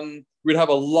we'd have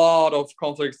a lot of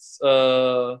conflicts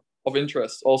of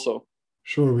interest also.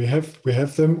 Sure, we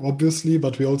have them, obviously,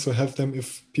 but we also have them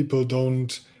if people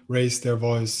don't raise their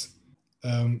voice.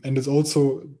 And it's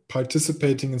also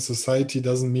participating in society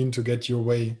doesn't mean to get your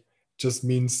way. It just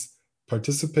means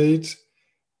participate,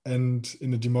 and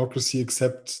in a democracy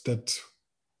accept that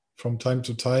from time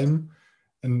to time.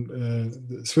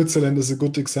 And Switzerland is a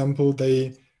good example.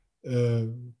 They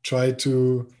try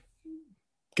to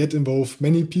get involved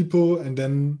many people, and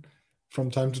then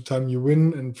from time to time you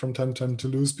win and from time to time to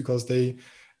lose, because they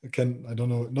can, I don't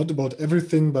know, not about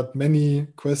everything, but many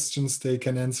questions they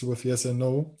can answer with yes and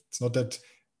no. It's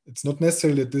not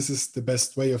necessarily that this is the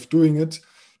best way of doing it,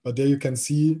 but there you can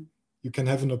see, you can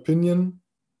have an opinion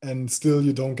and still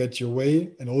you don't get your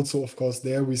way. And also, of course,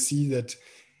 there we see that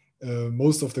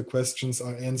most of the questions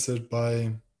are answered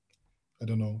by, I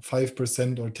don't know,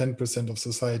 5% or 10% of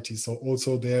society. So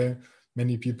also there,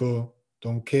 many people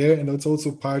don't care. And it's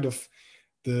also part of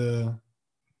the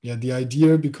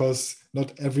idea, because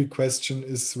not every question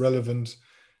is relevant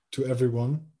to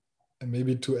everyone. And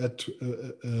maybe to add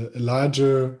a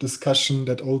larger discussion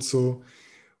that also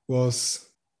was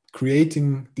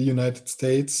creating the United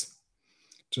States,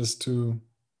 just to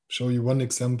show you one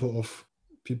example of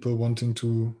people wanting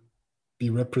to be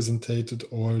represented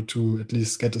or to at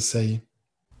least get a say.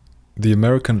 The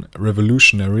American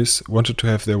revolutionaries wanted to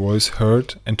have their voice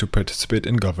heard and to participate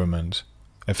in government.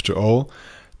 After all,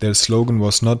 their slogan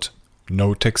was not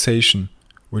 "no taxation,"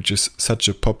 which is such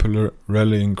a popular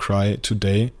rallying cry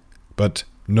today, but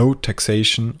 "no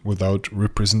taxation without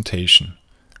representation."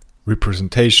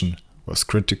 Representation was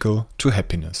critical to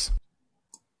happiness.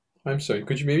 I'm sorry,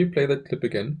 could you maybe play that clip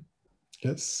again?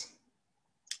 Yes.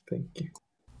 Thank you.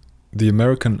 The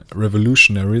American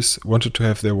revolutionaries wanted to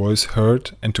have their voice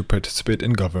heard and to participate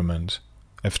in government.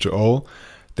 After all,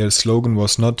 their slogan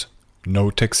was not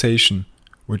 "no taxation,"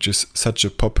 which is such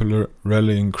a popular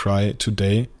rallying cry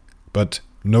today, but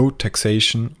 "no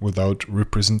taxation without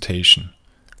representation."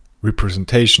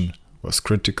 Representation was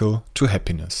critical to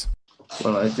happiness.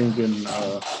 Well, I think in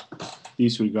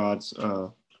these regards,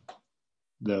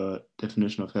 the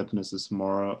definition of happiness is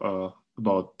more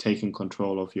about taking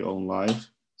control of your own life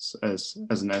as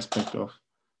an aspect of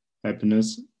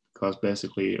happiness, because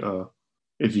basically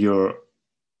if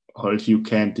you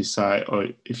can't decide, or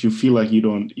if you feel like you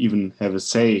don't even have a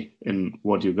say in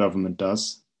what your government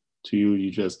does to you,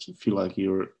 you just feel like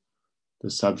you're the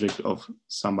subject of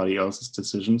somebody else's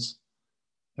decisions,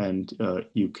 and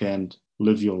you can't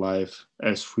live your life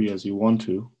as free as you want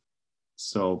to.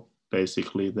 So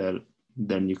basically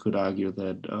then you could argue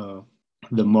that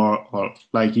the more, or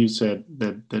like you said,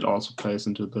 that also plays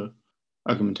into the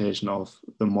argumentation of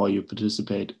the more you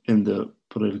participate in the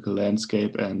political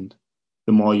landscape and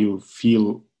the more you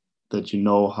feel that you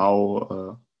know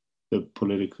how the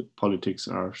politics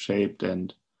are shaped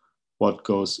and what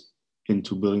goes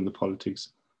into building the politics,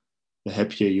 the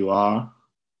happier you are,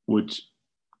 which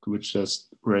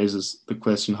just raises the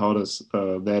question, how does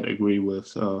that agree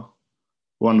with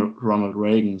Ronald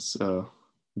Reagan's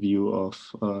view of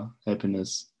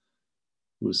happiness,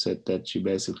 who said that you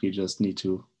basically just need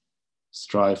to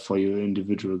strive for your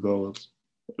individual goals,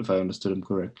 if I understood him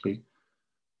correctly,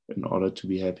 in order to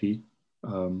be happy.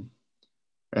 And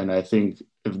I think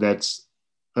if that's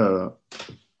a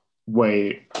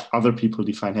way other people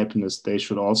define happiness, they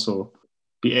should also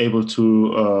be able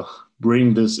to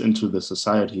bring this into the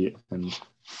society and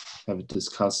have it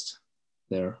discussed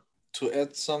there. To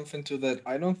add something to that,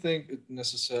 I don't think it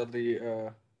necessarily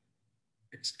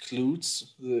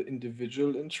excludes the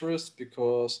individual interest,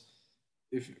 because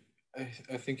if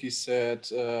I think he said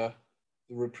the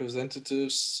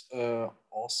representatives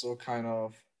also kind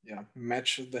of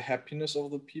match the happiness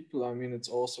of the people. I mean, it's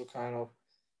also kind of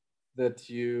that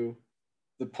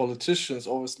the politicians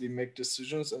obviously make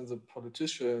decisions, and the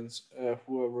politicians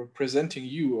who are representing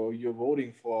you or you're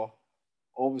voting for,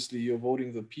 obviously you're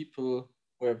voting the people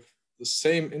who have the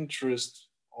same interest,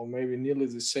 or maybe nearly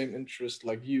the same interest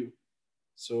like you.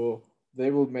 So they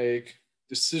will make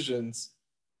decisions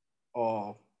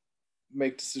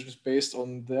based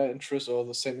on their interest or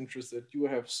the same interest that you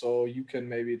have, so you can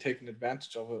maybe take an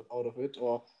advantage out of it,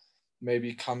 or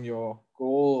maybe come your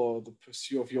goal or the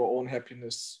pursuit of your own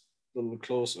happiness a little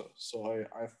closer. So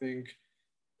I think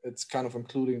it's kind of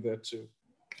including that too.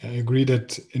 I agree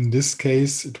that in this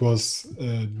case it was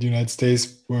the United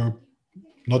States were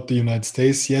not the United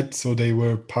States yet, so they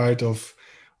were part of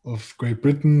Great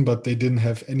Britain, but they didn't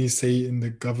have any say in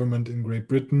the government in Great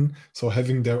Britain. So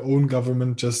having their own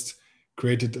government just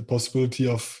created a possibility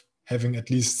of having at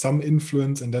least some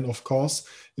influence. And then, of course,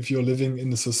 if you're living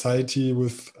in a society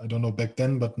with, I don't know back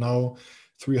then, but now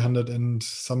 300 and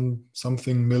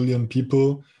something million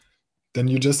people, then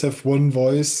you just have one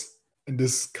voice, and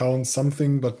this counts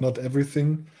something, but not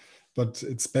everything. But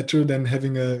it's better than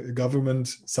having a government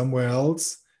somewhere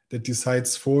else that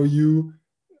decides for you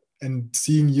and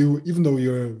seeing you, even though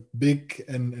you're big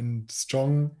and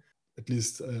strong, at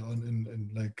least in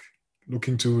like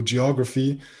looking to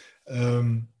geography,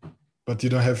 but you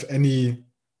don't have any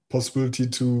possibility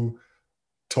to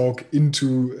talk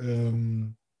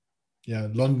into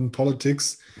London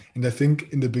politics. And I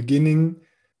think in the beginning,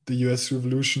 the US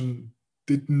Revolution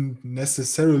didn't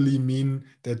necessarily mean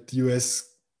that the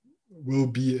US will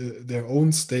be their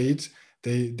own state.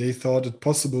 They thought it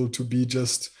possible to be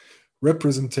just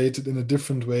represented in a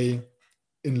different way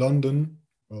in London.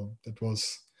 Well, that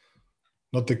was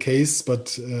not the case,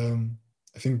 but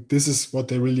I think this is what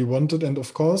they really wanted. And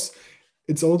of course,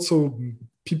 it's also,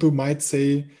 people might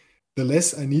say, the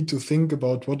less I need to think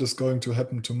about what is going to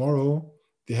happen tomorrow,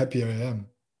 the happier I am.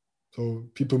 So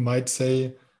people might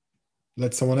say,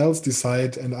 let someone else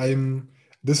decide, and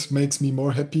this makes me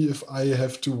more happy if I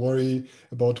have to worry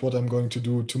about what I'm going to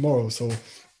do tomorrow. So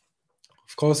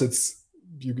of course, it's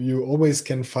you always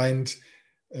can find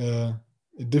a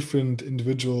different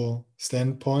individual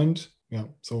standpoint. Yeah.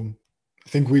 So I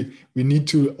think we need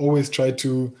to always try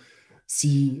to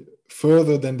see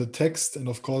further than the text. And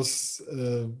of course,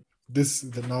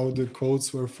 now the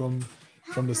quotes were from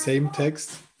the same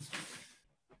text.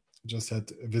 Just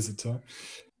had a visitor.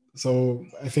 So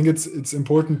I think it's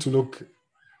important to look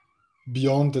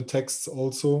beyond the texts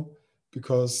also,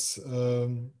 because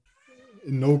in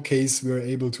no case we're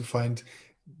able to find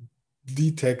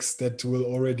the text that will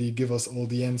already give us all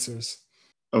the answers.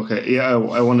 Okay, yeah,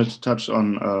 I wanted to touch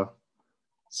on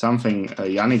something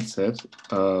Yannick said,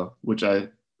 which I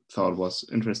thought was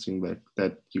interesting,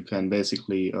 that you can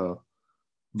basically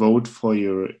vote for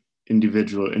your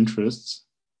individual interests,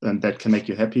 and that can make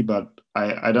you happy. But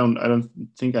I don't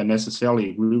think I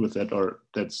necessarily agree with that, or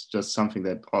that's just something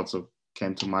that also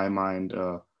came to my mind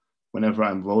whenever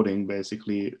I'm voting.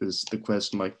 Basically, is the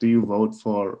question like, do you vote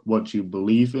for what you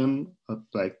believe in,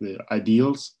 like the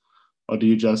ideals, or do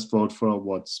you just vote for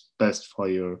what's best for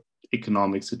your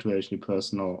economic situation, your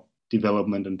personal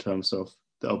development in terms of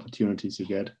the opportunities you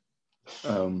get?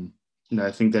 And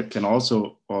I think that can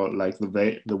also, or like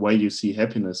the way you see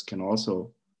happiness can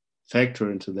also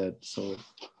factor into that. So,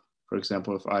 for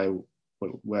example, if I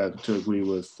were to agree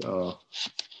with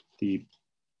the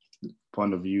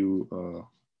point of view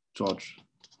George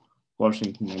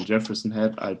Washington and Jefferson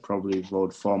had, I'd probably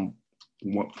vote for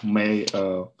my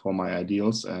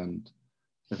ideals. And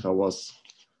if I was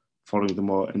following the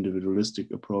more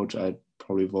individualistic approach, I'd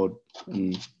probably vote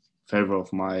in favor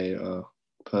of my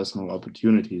personal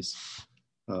opportunities.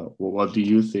 What do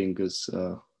you think is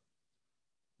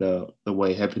the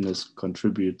way happiness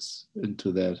contributes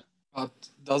into that? But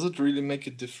does it really make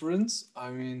a difference?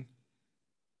 I mean,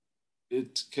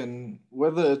 it can,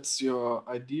 whether it's your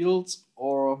ideals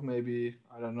or maybe,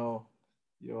 I don't know,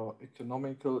 your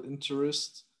economical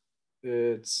interest,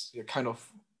 it's kind of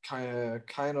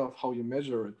how you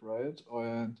measure it, right?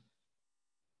 And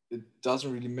it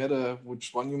doesn't really matter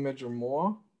which one you measure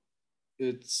more.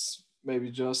 It's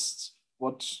maybe just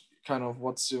what's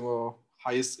your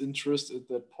highest interest at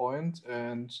that point.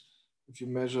 And if you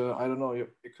measure, I don't know, your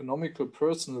economical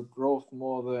personal growth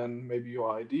more than maybe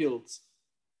your ideals,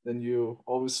 then you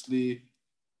obviously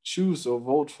choose or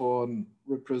vote for a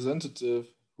representative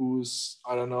who's,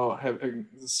 I don't know, having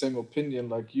the same opinion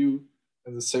like you,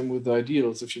 and the same with the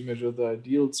ideals. If you measure the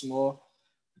ideals more,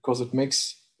 because it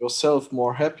makes yourself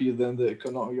more happy than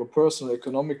your personal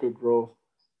economical growth,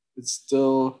 it's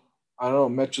still, I don't know,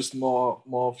 matches more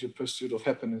of your pursuit of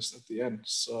happiness at the end.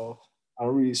 So I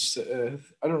don't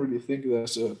really think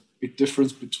there's a big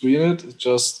difference between it. It's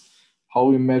just how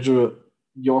we measure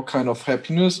your kind of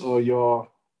happiness, or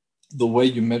the way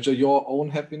you measure your own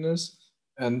happiness,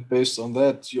 and based on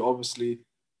that, you obviously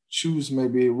choose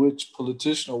maybe which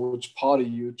politician or which party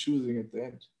you're choosing at the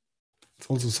end. It's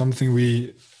also something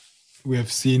we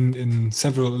have seen in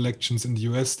several elections in the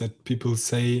US, that people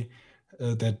say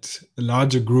that a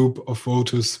larger group of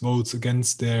voters votes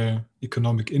against their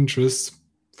economic interests.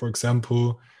 For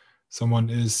example, someone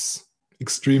is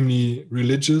extremely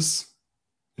religious,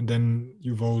 and then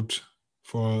you vote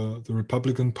for the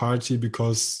Republican Party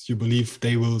because you believe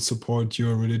they will support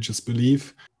your religious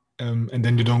belief. And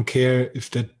then you don't care if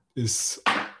that is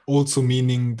also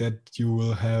meaning that you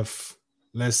will have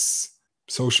less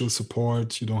social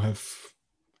support, you don't have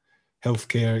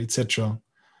healthcare, etc.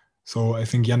 So I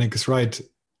think Yannick is right.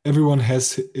 Everyone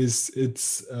has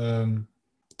its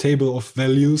table of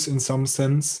values in some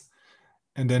sense,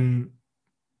 and then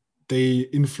they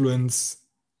influence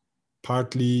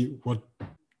partly what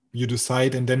you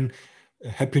decide, and then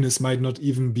happiness might not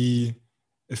even be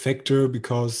a factor,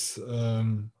 because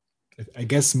I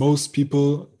guess most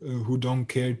people who don't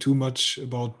care too much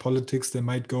about politics, they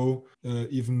might go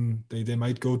they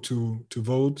might go to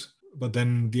vote, but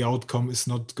then the outcome is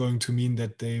not going to mean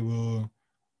that they will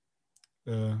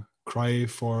cry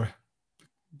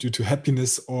due to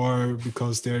happiness, or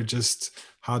because they're just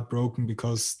heartbroken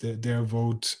because their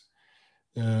vote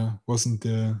wasn't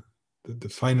the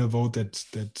final vote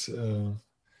that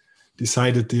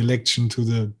decided the election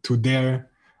to their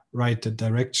right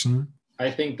direction.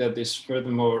 I think that this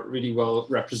furthermore really well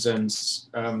represents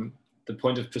the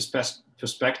point of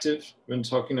perspective when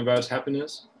talking about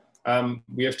happiness.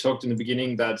 We have talked in the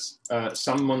beginning that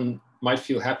someone might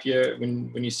feel happier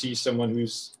when you see someone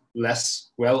who's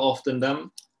less well off than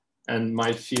them, and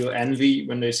might feel envy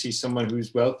when they see someone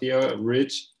who's wealthier,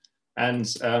 rich, and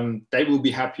they will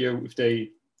be happier if they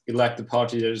elect the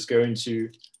party that is going to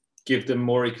give them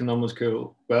more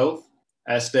economical wealth,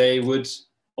 as they would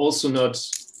also not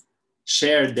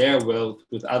share their wealth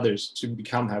with others to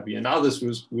become happy. And others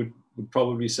would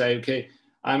probably say, okay,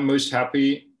 I'm most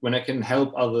happy when I can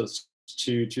help others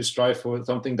to strive for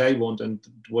something they want and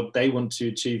what they want to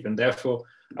achieve. And therefore,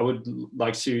 I would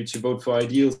like to vote for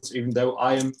ideals, even though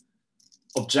I am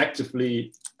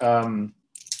objectively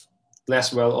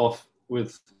less well off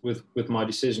with my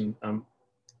decision. I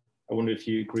wonder if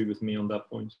you agree with me on that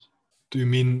point. Do you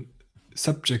mean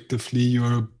subjectively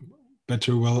you're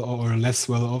better well or less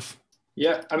well off?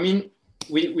 Yeah, I mean,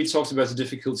 we talked about the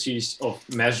difficulties of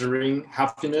measuring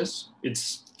happiness.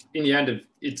 It's in the end,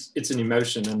 it's an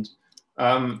emotion, and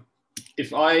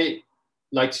if I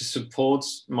like to support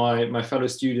my fellow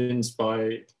students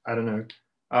by, I don't know,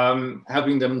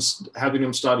 having them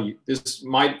study, this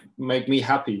might make me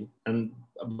happy,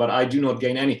 but I do not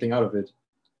gain anything out of it.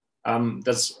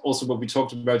 That's also what we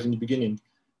talked about in the beginning.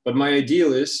 But my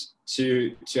ideal is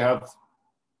to have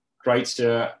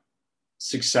greater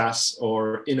success,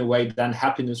 or in a way then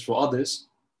happiness for others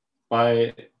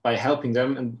by helping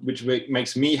them, and which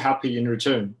makes me happy in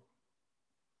return.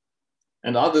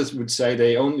 And others would say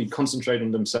they only concentrate on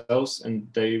themselves and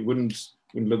they wouldn't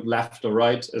look left or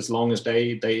right as long as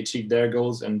they achieve their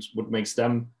goals and what makes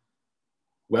them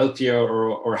wealthier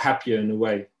or happier in a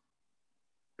way.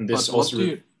 And this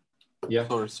also yeah.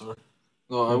 Sorry.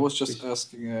 No, I was just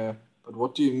asking, but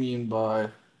what do you mean by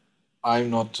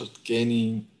I'm not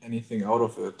gaining anything out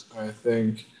of it? I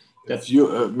think if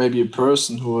you maybe a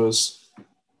person who is,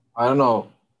 I don't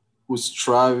know, who's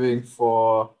striving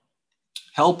for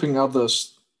helping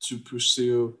others to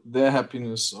pursue their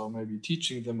happiness, or maybe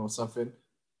teaching them or something,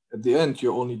 at the end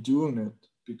you're only doing it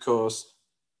because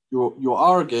you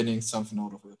are gaining something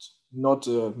out of it. Not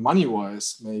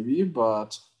money-wise maybe,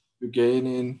 but you're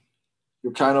gaining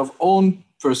your kind of own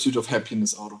pursuit of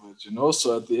happiness out of it, you know?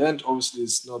 So at the end, obviously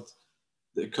it's not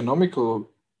the economical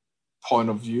point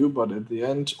of view, but at the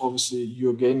end, obviously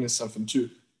you're gaining something too,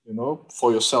 you know,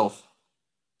 for yourself.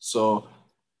 So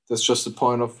that's just the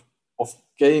point of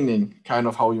gaining, kind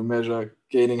of how you measure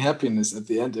gaining happiness at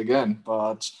the end again.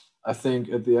 But I think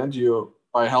at the end,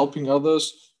 by helping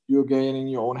others, you're gaining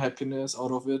your own happiness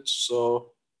out of it.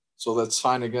 So that's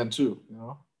fine again too, you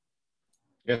know?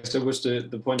 Yes, that was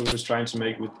the point I was trying to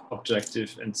make with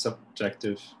objective and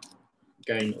subjective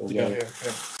gain or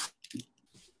wealth. Yeah.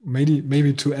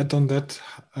 Maybe to add on that,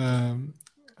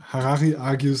 Harari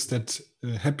argues that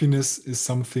happiness is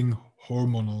something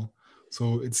hormonal.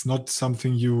 So it's not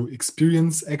something you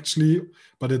experience actually,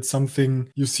 but it's something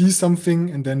you see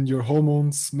something and then your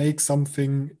hormones make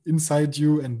something inside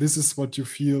you, and this is what you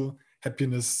feel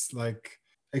happiness like.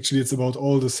 Actually, it's about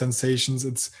all the sensations.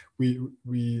 It's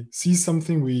we see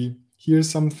something, we hear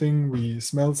something, we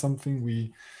smell something,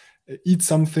 we eat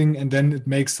something, and then it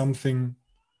makes something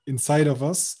inside of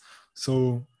us.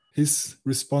 So his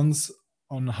response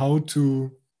on how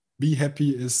to be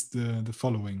happy is the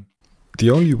following. The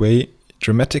only way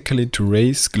dramatically to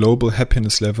raise global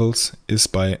happiness levels is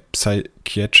by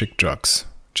psychiatric drugs,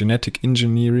 genetic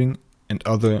engineering, and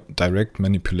other direct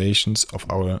manipulations of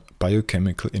our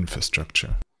biochemical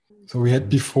infrastructure. So we had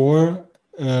before,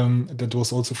 that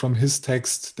was also from his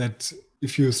text, that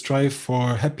if you strive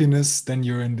for happiness, then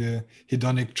you're in the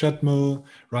hedonic treadmill,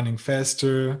 running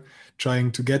faster,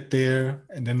 trying to get there.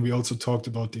 And then we also talked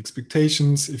about the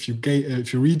expectations. If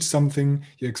you reach something,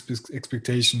 your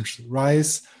expectations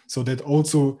rise. So that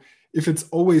also, if it's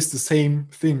always the same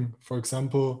thing, for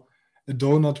example, a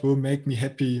donut will make me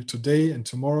happy today and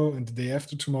tomorrow and the day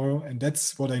after tomorrow, and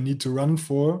that's what I need to run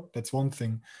for, that's one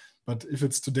thing. But if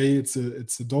it's today, it's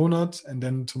a donut, and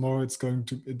then tomorrow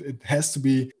it has to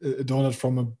be a donut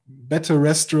from a better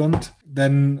restaurant,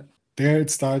 then there it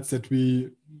starts that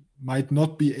we might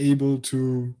not be able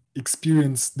to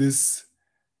experience this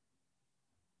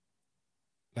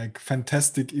like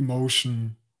fantastic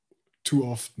emotion too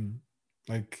often.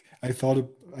 Like I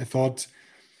thought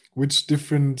which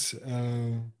different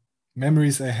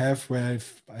memories I have where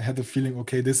I had the feeling,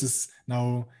 okay, this is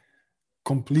now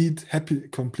complete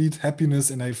happiness,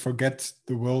 and I forget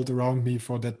the world around me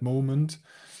for that moment.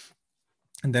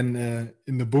 And then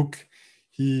in the book,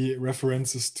 he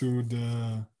references to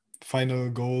the final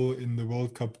goal in the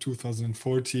World Cup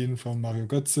 2014 from Mario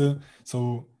Götze.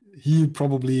 So he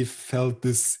probably felt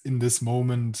this in this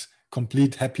moment,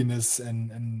 complete happiness.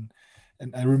 And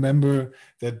I remember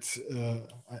that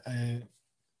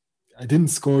I didn't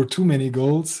score too many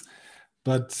goals,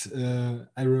 but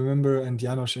I remember, and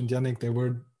Janosch and Yannick, they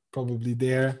were probably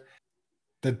there,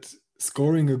 that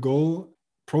scoring a goal,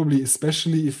 probably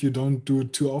especially if you don't do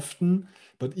it too often,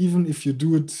 but even if you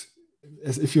do it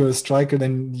as if you're a striker,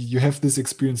 then you have this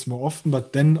experience more often.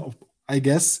 But then I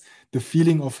guess the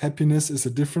feeling of happiness is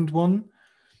a different one.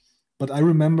 But I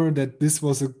remember that this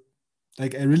was I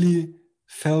really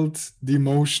felt the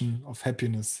emotion of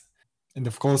happiness. And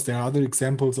of course, there are other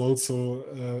examples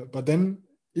also. But then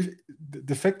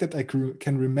the fact that I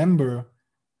can remember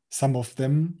some of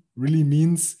them really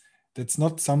means that's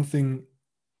not something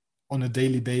on a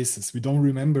daily basis. We don't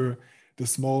remember the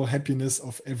small happiness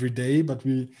of every day, but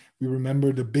we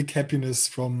remember the big happiness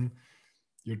from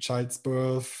your child's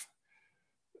birth,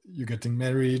 you getting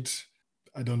married,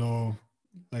 I don't know,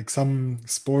 like some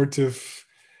sportive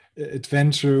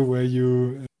adventure where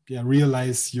you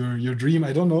realize your dream,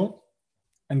 I don't know.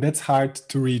 And that's hard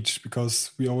to reach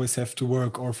because we always have to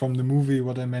work. Or from the movie,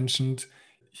 what I mentioned,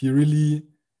 he really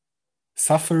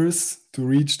suffers to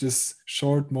reach this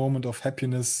short moment of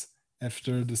happiness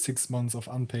after the 6 months of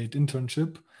unpaid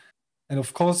internship. And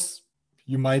of course,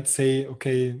 you might say,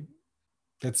 okay,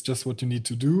 that's just what you need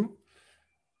to do.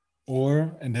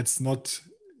 And that's not,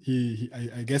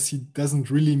 I guess he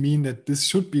doesn't really mean that this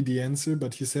should be the answer,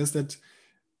 but he says that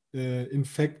in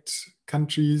fact,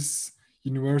 countries,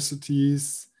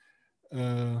 universities,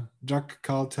 drug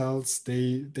cartels,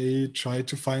 they try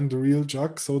to find the real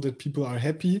drug so that people are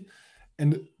happy.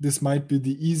 And this might be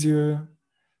the easier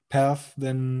path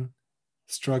than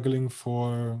struggling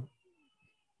for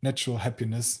natural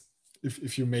happiness,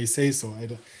 if you may say so.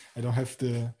 I don't have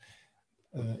the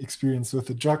experience with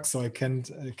the drug, so I can't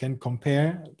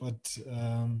compare. But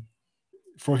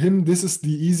for him, this is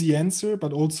the easy answer,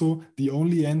 but also the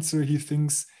only answer he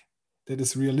thinks that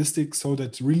is realistic, so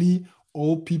that really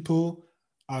all people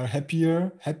are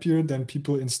happier than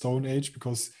people in Stone Age,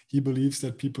 because he believes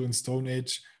that people in Stone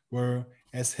Age were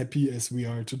as happy as we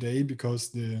are today, because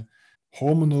the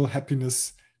hormonal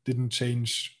happiness didn't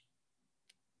change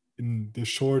in the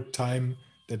short time.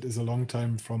 That is a long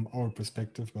time from our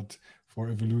perspective, but for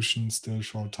evolution, still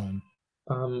short time.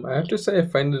 I have to say I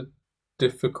find it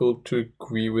difficult to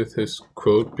agree with his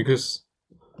quote because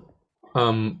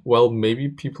while maybe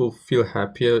people feel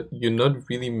happier, you're not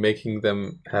really making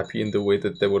them happy in the way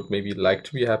that they would maybe like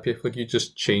to be happy. I feel like you're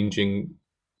just changing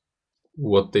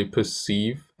what they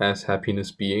perceive as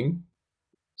happiness being.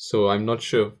 So I'm not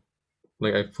sure,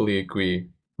 like, I fully agree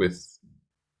with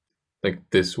like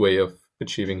this way of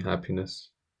achieving happiness.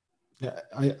 Yeah,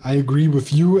 I agree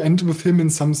with you and with him in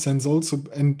some sense also.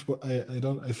 And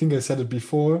I think I said it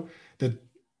before, that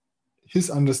his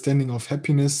understanding of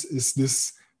happiness is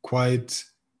this quite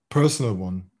personal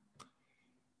one.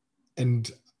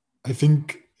 And I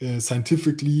think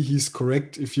scientifically he's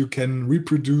correct. If you can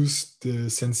reproduce the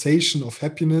sensation of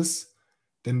happiness,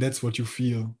 then that's what you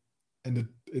feel. And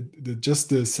just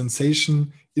the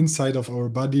sensation inside of our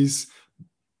bodies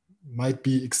might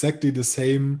be exactly the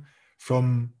same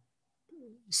from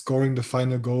scoring the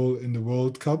final goal in the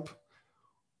World Cup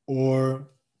or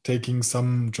taking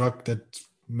some drug that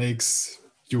makes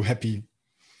you happy.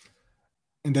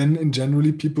 And then in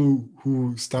generally, people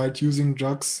who start using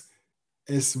drugs,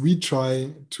 as we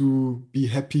try to be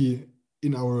happy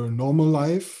in our normal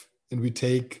life, and we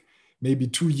take maybe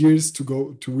 2 years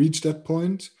to reach that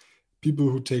point, people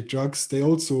who take drugs, they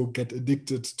also get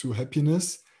addicted to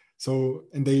happiness. So,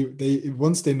 and they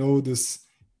once they know this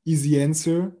easy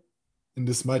answer, and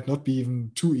this might not be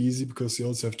even too easy because you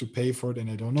also have to pay for it,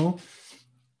 and I don't know.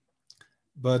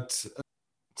 But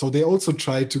so they also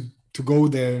try to go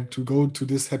there, to go to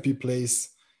this happy place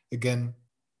again.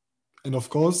 And of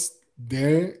course,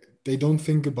 there they don't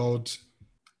think about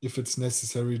if it's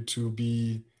necessary to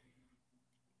be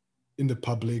in the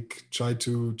public, try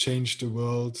to change the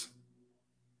world.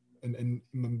 And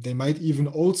they might even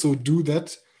also do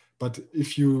that. But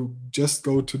if you just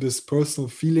go to this personal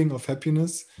feeling of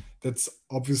happiness, that's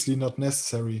obviously not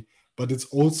necessary. But it's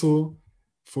also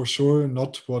for sure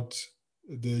not what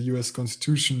the US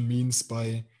Constitution means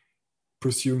by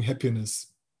pursuing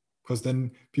happiness. Because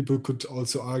then people could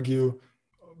also argue,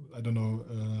 I don't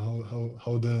know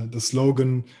how the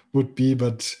slogan would be,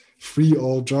 but free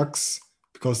all drugs,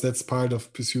 because that's part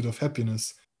of pursuit of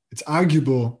happiness. It's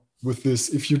arguable with this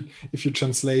if you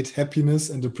translate happiness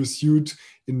and the pursuit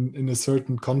in a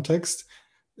certain context.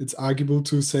 It's arguable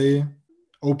to say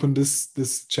open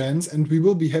this chance, and we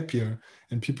will be happier,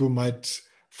 and people might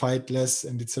fight less,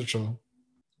 and etc.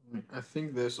 I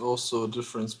think there's also a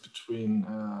difference between,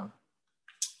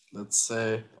 let's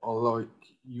say, although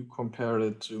you compared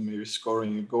it to maybe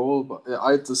scoring a goal, but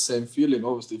I had the same feeling.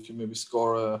 Obviously, if you maybe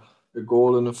score a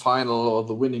goal in a final or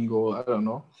the winning goal, I don't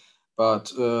know.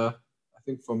 But I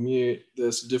think for me,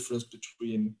 there's a difference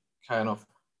between kind of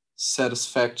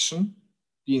satisfaction,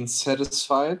 being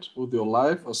satisfied with your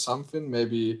life or something.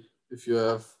 Maybe if you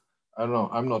have, I don't know,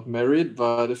 I'm not married,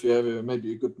 but if you have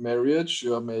maybe a good marriage,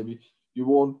 you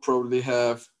won't probably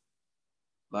have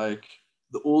like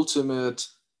the ultimate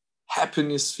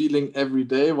happiness feeling every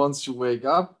day once you wake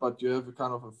up, but you have a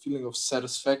kind of a feeling of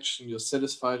satisfaction. You're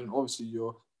satisfied, and obviously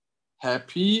you're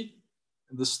happy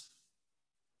in the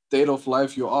state of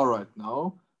life you are right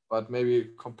now. But maybe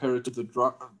compare it to the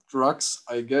drugs,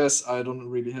 I guess I don't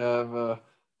really have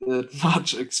that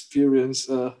much experience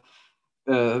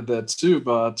that too,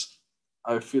 but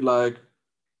I feel like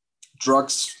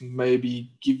drugs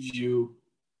maybe give you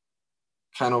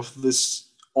kind of this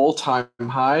all-time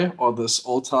high or this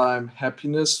all-time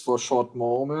happiness for a short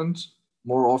moment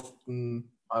more often,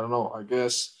 I don't know, I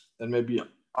guess, than maybe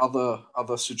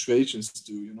other situations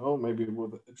do, you know, maybe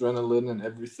with adrenaline and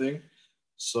everything.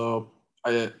 So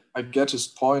I get his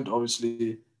point.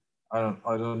 Obviously, I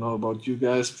don't know about you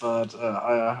guys, but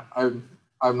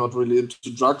I'm not really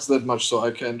into drugs that much, so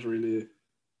I can't really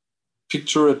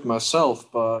picture it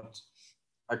myself. But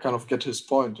I kind of get his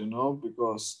point, you know,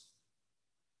 because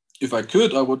if I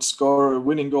could, I would score a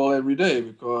winning goal every day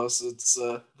because it's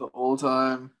the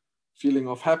all-time feeling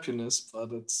of happiness.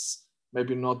 But it's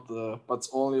maybe not but it's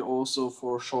only also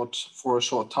for a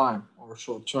short time or a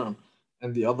short term.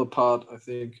 And the other part, I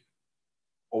think,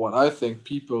 or what I think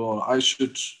people or I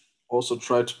should also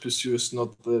try to pursue is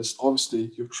not this.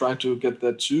 Obviously, you're trying to get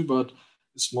that too, but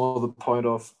it's more the point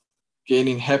of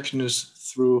gaining happiness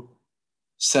through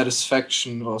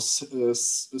satisfaction or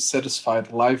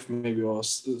satisfied life, maybe, or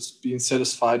being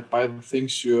satisfied by the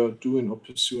things you're doing or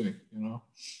pursuing, you know.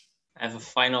 I have a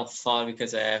final thought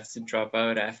because I have to drop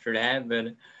out after that,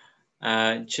 but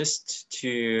just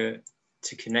to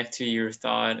connect to your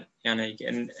thought, Yannick,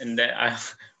 and that I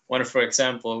want to, for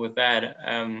example, with that,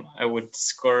 I would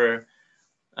score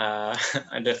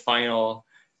the final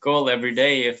goal every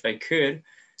day if I could,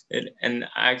 and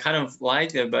I kind of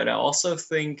like it, but I also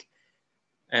think,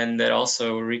 and that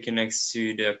also reconnects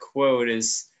to the quote,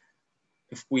 is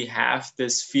if we have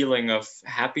this feeling of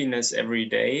happiness every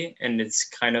day and it's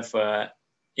kind of a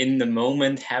in the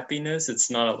moment happiness, it's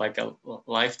not like a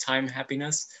lifetime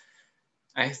happiness,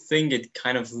 I think it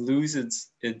kind of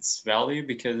loses its value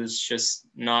because it's just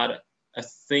not a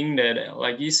thing that,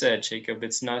 like you said, Jacob,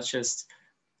 it's not just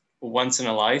once in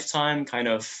a lifetime kind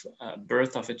of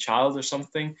birth of a child or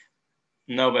something.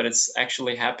 No, but it's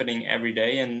actually happening every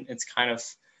day, and it's kind of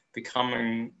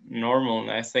becoming normal.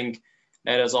 And I think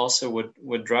that is also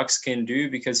what drugs can do,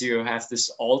 because you have this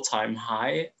all-time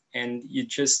high and you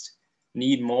just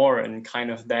need more, and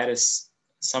kind of that is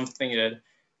something that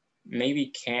maybe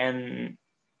can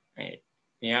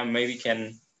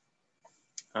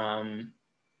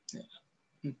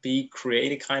be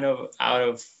created kind of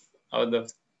out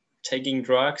of taking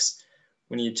drugs.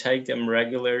 When you take them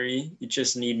regularly, you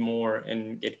just need more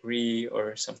and get greedy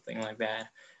or something like that.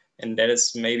 And that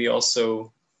is maybe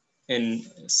also in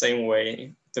the same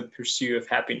way the pursuit of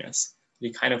happiness.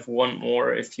 You kind of want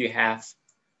more if you have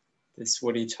this,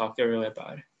 what he talked earlier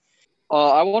about.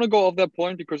 I want to go off that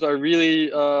point because I really,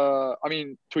 to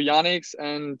Yannick's,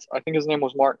 and I think his name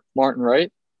was Martin,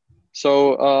 right?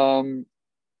 So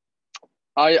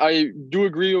I do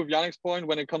agree with Yannick's point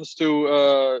when it comes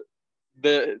to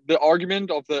the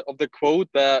argument of the quote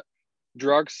that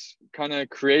drugs kind of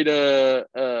create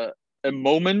a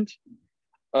moment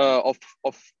of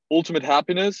ultimate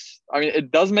happiness. I mean,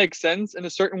 it does make sense in a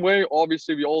certain way.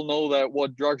 Obviously, we all know that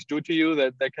what drugs do to you,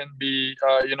 that can be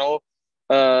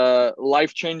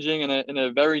life changing in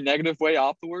a very negative way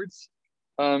afterwards.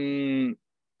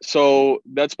 So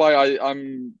that's why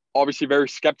I'm obviously very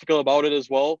skeptical about it as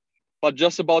well. But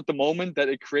just about the moment that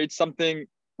it creates something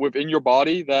within your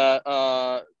body that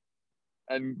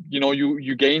and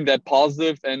you gain that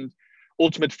positive and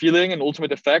ultimate feeling and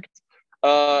ultimate effect.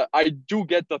 I do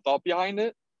get the thought behind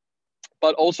it,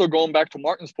 but also going back to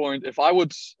Martin's point, if I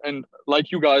would, and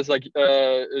like you guys, like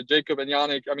Jacob and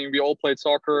Yannick, I mean, we all played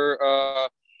soccer.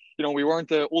 We weren't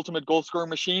the ultimate goal scoring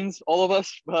machines, all of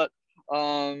us, but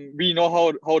we know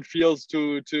how it feels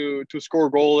to score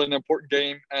a goal in an important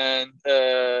game, and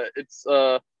it's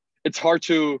hard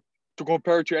to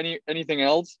compare it to anything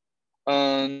else.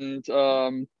 And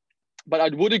but I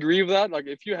would agree with that. Like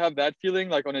if you have that feeling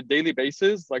like on a daily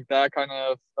basis, like that kind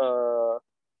of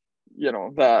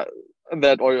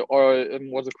that or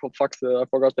what's it called? Fuck, I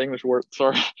forgot the English word.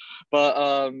 Sorry,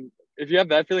 but if you have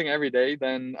that feeling every day,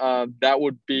 then that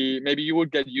would be, maybe you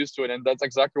would get used to it, and that's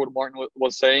exactly what Martin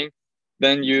was saying.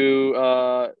 Then you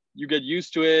get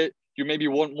used to it. You maybe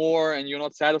want more, and you're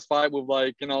not satisfied with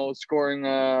like scoring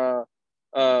I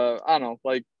don't know,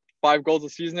 like 5 goals a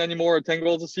season anymore, or 10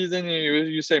 goals a season. And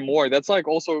you say more. That's like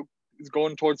also is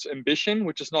going towards ambition,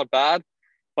 which is not bad,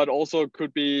 but also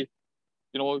could be,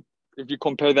 if you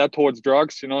compare that towards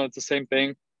drugs, it's the same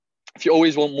thing. If you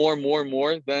always want more and more and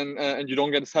more, then and you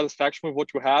don't get satisfaction with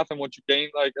what you have and what you gain,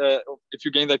 like if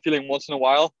you gain that feeling once in a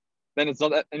while, then it's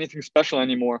not anything special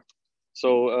anymore.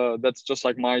 So that's just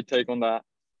like my take on that.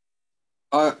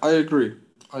 I agree.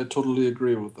 I totally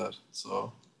agree with that.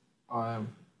 So I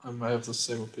have the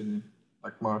same opinion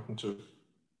like Martin too.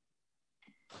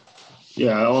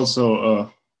 Yeah, I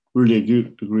also really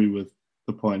agree with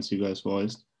the points you guys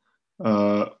voiced.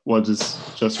 What is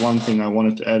just one thing I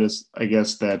wanted to add is, I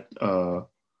guess, that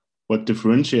what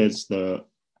differentiates the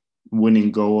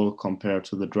winning goal compared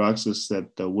to the drugs is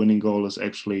that the winning goal is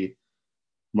actually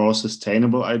more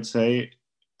sustainable, I'd say,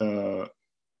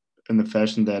 in the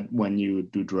fashion that when you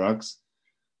do drugs,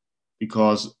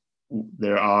 because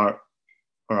there are,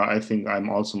 or I think I'm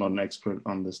also not an expert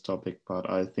on this topic, but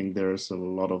I think there's a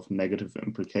lot of negative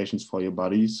implications for your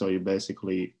body. So you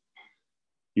basically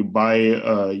you buy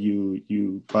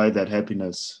that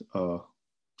happiness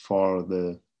for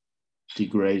the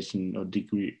degradation or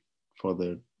degree for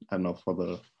the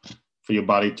for your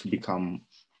body to become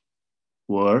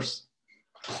worse.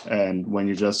 And when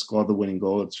you just score the winning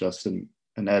goal, it's just an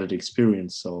added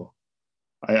experience. So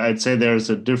I'd say there's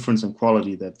a difference in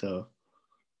quality that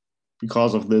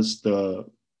because of this, the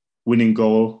winning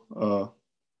goal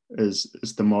is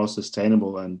the more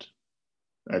sustainable and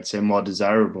I'd say more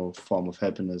desirable form of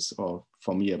happiness, or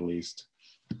for me at least.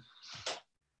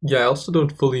 Yeah, I also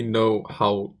don't fully know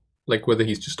how, like, whether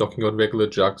he's just talking about regular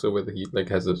drugs or whether he like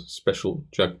has a special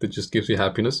drug that just gives you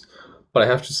happiness. But I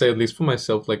have to say, at least for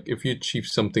myself, like if you achieve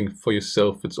something for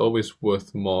yourself, it's always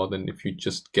worth more than if you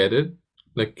just get it.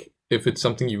 Like if it's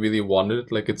something you really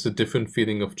wanted, like it's a different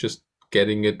feeling of just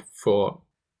getting it for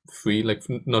free, like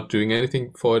not doing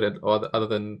anything for it other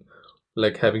than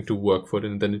like having to work for it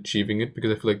and then achieving it,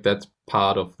 because I feel like that's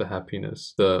part of the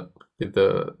happiness, the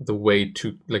way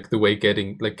to like the way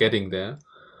getting there.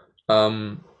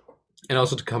 And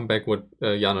also to come back what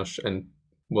Janos and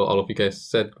well all of you guys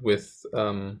said with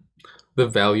the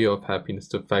value of happiness,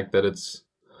 the fact that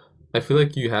I feel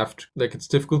like you have to, like, it's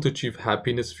difficult to achieve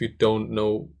happiness if you don't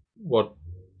know what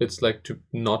it's like to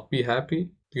not be happy,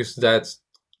 because that's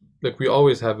like we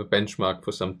always have a benchmark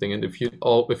for something, and if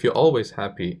you're always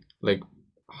happy, like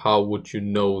how would you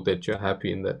know that you're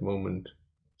happy in that moment?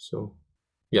 So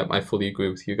yeah, I fully agree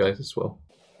with you guys as well.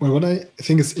 Well, what I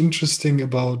think is interesting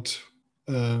about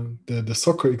the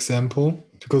soccer example,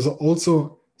 because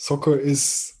also soccer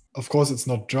is, of course, it's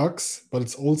not drugs, but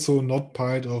it's also not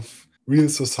part of real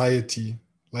society.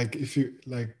 Like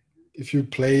if you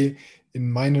play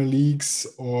in minor leagues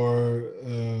or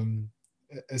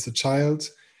as a child,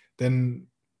 then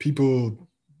people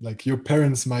like your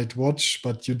parents might watch,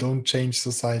 but you don't change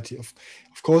society. Of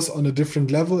course, on a different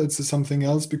level, it's something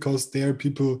else because there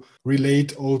people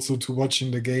relate also to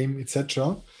watching the game,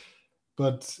 etc.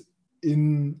 But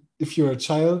if you're a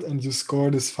child and you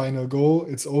score this final goal,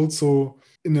 it's also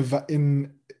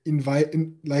in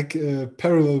like a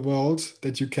parallel world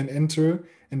that you can enter,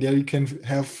 and there you can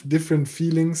have different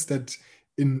feelings that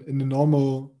in a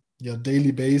normal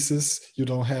daily basis you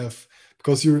don't have,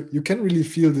 because you can really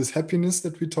feel this happiness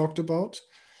that we talked about.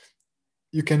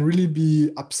 You can really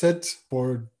be upset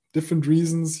for different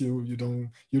reasons. You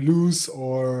lose,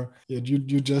 or you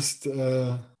just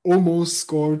almost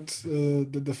scored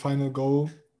the final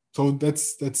goal. So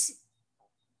that's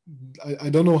I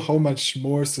don't know how much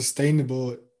more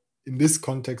sustainable in this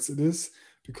context it is,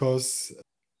 because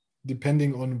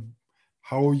depending on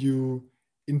how you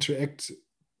interact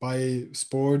by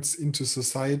sports into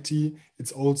society,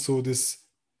 it's also this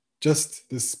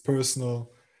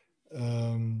personal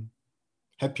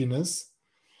happiness.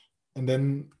 And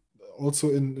then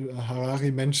also in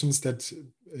Harari mentions that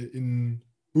in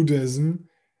Buddhism,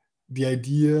 the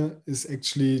idea is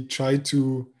actually try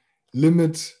to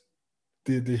limit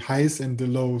the highs and the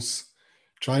lows.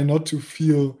 Try not to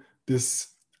feel this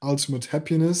ultimate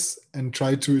happiness and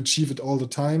try to achieve it all the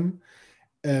time.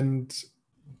 And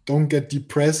don't get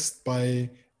depressed by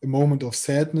a moment of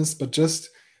sadness, but just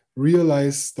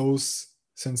realize those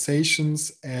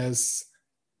sensations as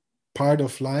part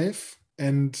of life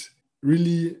and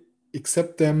really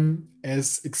accept them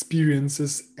as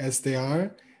experiences as they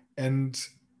are and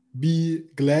be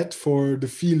glad for the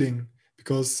feeling,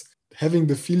 because having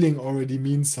the feeling already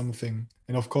means something.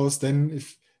 And of course, then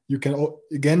if you can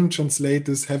again translate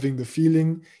this having the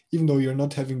feeling, even though you're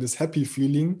not having this happy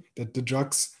feeling, that the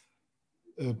drugs,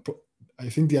 I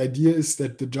think the idea is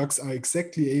that the drugs are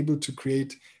exactly able to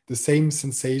create the same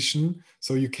sensation.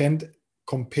 So you can't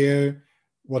compare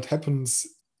what happens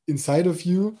inside of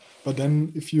you. But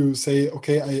then if you say,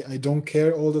 okay, I don't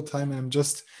care all the time, I'm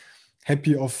just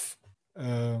happy of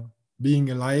being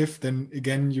alive, then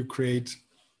again, you create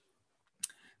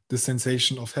the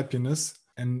sensation of happiness.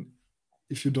 And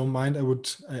if you don't mind,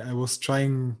 I was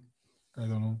trying, I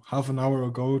don't know, half an hour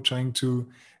ago, trying to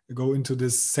go into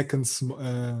this second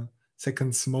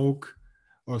smoke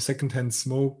or secondhand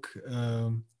smoke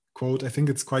quote. I think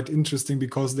it's quite interesting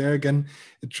because there again,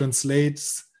 it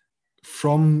translates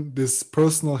from this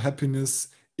personal happiness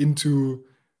into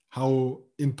how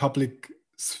in public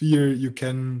sphere you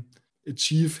can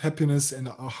achieve happiness, and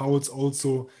how it's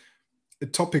also a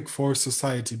topic for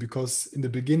society. Because in the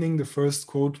beginning, the first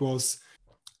quote was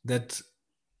that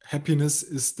happiness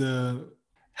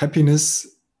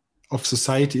of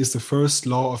society is the first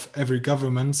law of every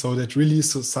government. So that really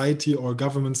society or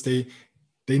governments, they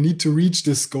need to reach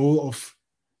this goal of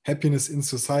happiness in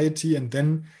society, and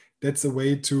then that's a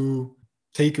way to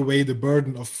take away the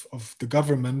burden of the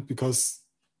government, because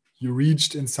you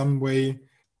reached in some way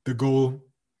the goal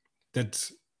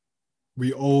that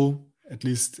we all, at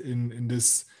least in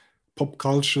this pop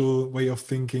cultural way of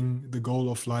thinking, the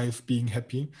goal of life being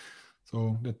happy.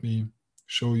 So let me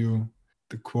show you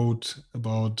the quote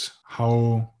about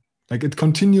how, like, it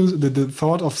continues, the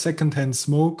thought of secondhand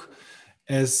smoke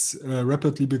as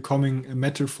rapidly becoming a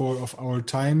metaphor of our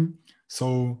time.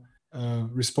 So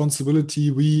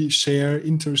responsibility we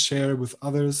intershare with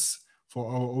others for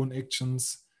our own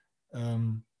actions.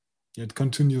 It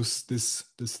continues this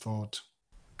thought.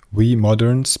 We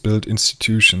moderns build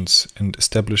institutions and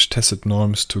establish tacit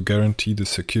norms to guarantee the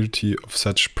security of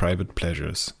such private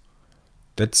pleasures.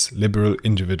 That's liberal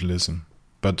individualism.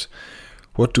 But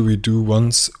what do we do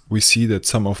once we see that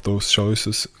some of those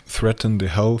choices threaten the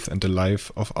health and the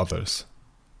life of others?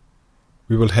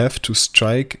 We will have to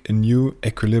strike a new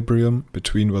equilibrium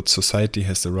between what society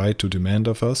has the right to demand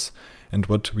of us and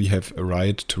what we have a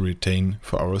right to retain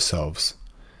for ourselves.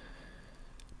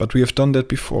 But we have done that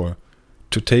before.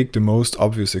 To take the most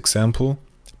obvious example,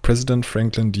 President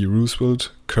Franklin D.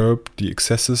 Roosevelt curbed the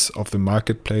excesses of the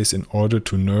marketplace in order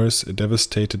to nurse a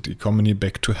devastated economy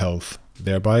back to health,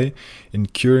 thereby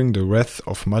incurring the wrath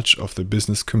of much of the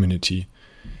business community.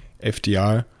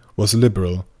 FDR was a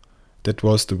liberal. That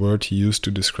was the word he used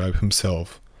to describe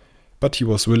himself. But he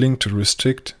was willing to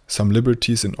restrict some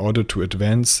liberties in order to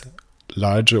advance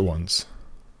larger ones.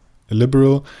 A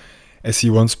liberal, as he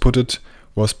once put it,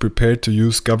 was prepared to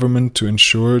use government to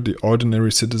ensure the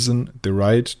ordinary citizen the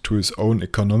right to his own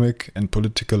economic and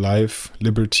political life,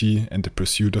 liberty, and the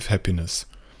pursuit of happiness.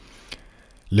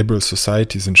 Liberal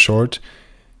societies, in short,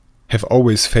 have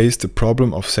always faced the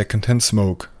problem of secondhand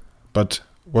smoke, but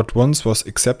what once was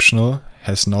exceptional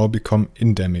has now become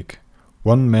endemic.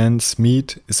 One man's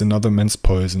meat is another man's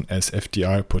poison, as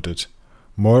FDR put it,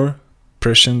 more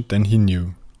prescient than he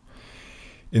knew.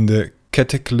 In the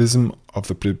cataclysm of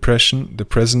the Depression, the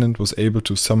president was able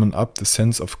to summon up the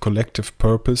sense of collective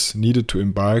purpose needed to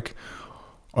embark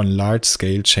on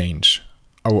large-scale change.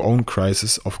 Our own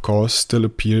crisis, of course, still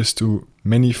appears to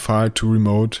many far too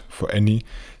remote for any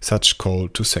such call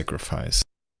to sacrifice.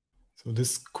 So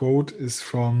this quote is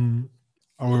from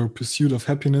Our Pursuit of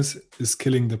Happiness is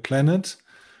Killing the Planet.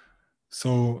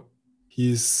 So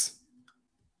he's,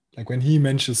 like, when he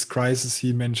mentions crisis,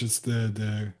 he mentions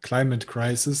the climate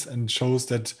crisis, and shows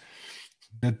that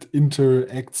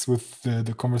interacts with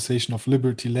the conversation of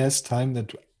liberty last time,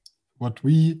 that what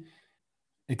we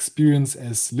experience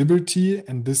as liberty,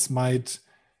 and this might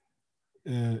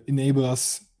enable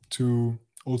us to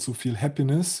also feel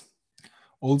happiness,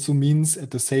 also means at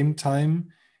the same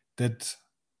time that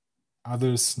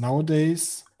others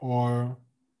nowadays, or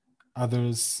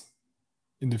others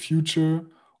in the future,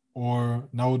 or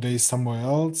nowadays somewhere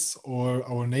else, or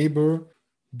our neighbor,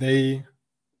 they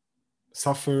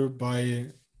suffer by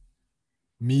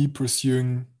me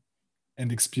pursuing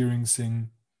and experiencing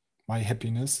my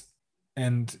happiness.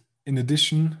 And in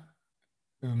addition,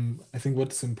 I think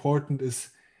what's important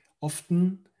is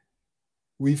often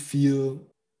we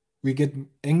get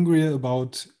angry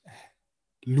about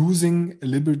losing a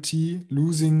liberty,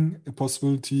 losing a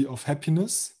possibility of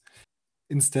happiness,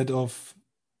 instead of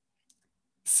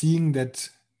seeing that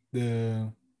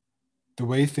the the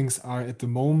way things are at the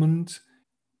moment,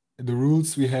 the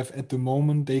rules we have at the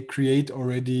moment, they create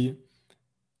already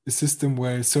a system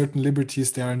where certain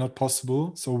liberties they are not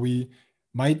possible. So we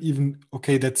might even,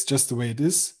 okay, that's just the way it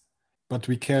is, but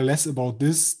we care less about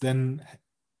this than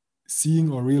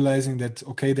seeing or realizing that,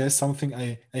 okay, there's something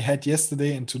I had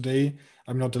yesterday and today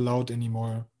I'm not allowed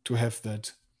anymore to have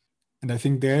that. And I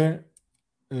think there,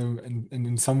 and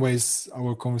in some ways,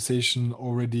 our conversation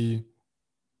already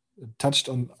touched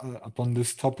on upon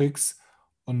these topics.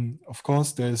 Of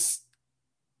course, there's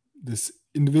this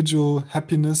individual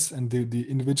happiness and the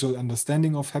individual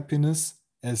understanding of happiness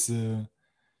as a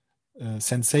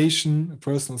sensation, a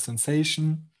personal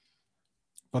sensation.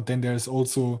 But then there's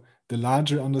also the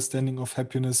larger understanding of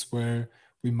happiness, where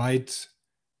we might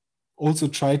also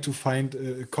try to find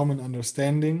a common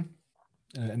understanding.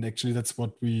 And actually, that's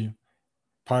what we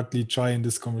partly try in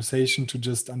this conversation, to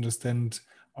just understand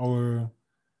our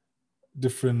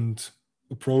different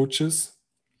approaches.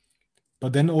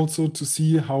 But then also to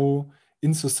see how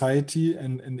in society,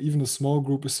 and even a small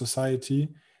group of society,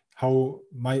 how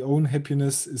my own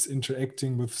happiness is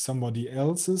interacting with somebody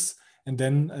else's. And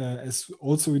then, as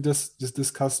also we just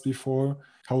discussed before,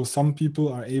 how some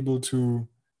people are able to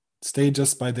stay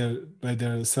just by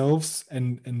their selves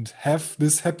and have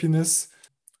this happiness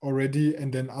already,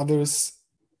 and then others,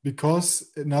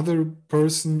 because another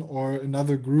person or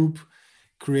another group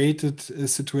created a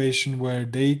situation where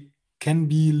they can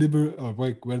be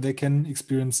where they can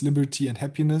experience liberty and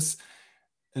happiness,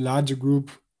 a larger group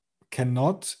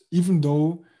cannot, even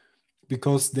though,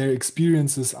 because their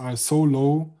experiences are so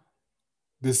low,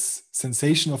 this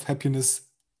sensation of happiness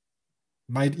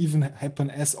might even happen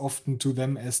as often to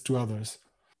them as to others.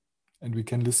 And we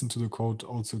can listen to the quote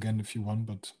also again if you want,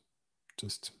 but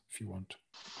just if you want.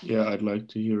 Yeah, I'd like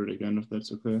to hear it again if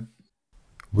that's okay.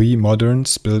 We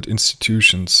moderns build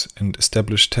institutions and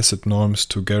establish tacit norms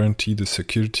to guarantee the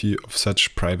security of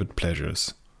such private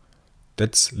pleasures.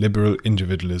 That's liberal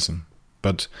individualism.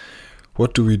 But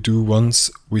what do we do once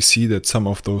we see that some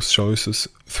of those choices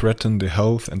threaten the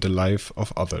health and the life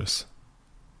of others?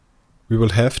 We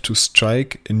will have to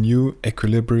strike a new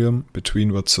equilibrium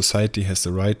between what society has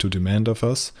the right to demand of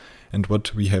us and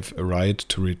what we have a right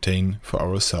to retain for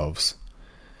ourselves.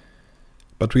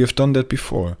 But we have done that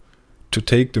before. To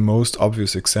take the most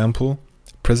obvious example,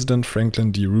 President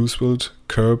Franklin D. Roosevelt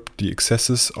curbed the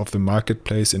excesses of the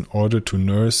marketplace in order to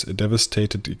nurse a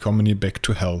devastated economy back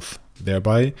to health,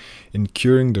 thereby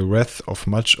incurring the wrath of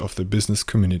much of the business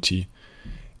community.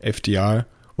 FDR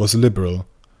was a liberal.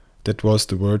 That was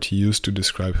the word he used to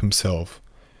describe himself.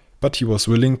 But he was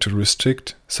willing to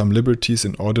restrict some liberties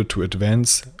in order to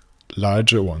advance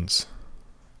larger ones.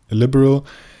 A liberal,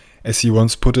 as he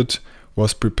once put it,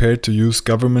 was prepared to use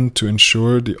government to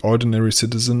ensure the ordinary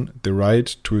citizen the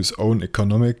right to his own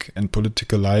economic and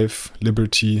political life,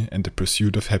 liberty, and the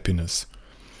pursuit of happiness.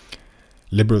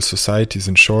 Liberal societies,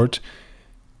 in short,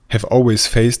 have always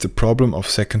faced the problem of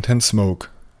second-hand smoke,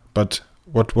 but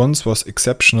what once was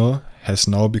exceptional has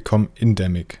now become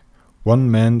endemic. One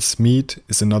man's meat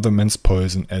is another man's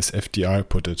poison, as FDR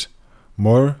put it,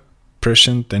 more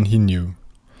prescient than he knew.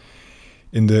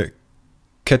 In the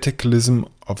cataclysm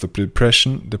of the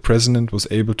Depression, the president was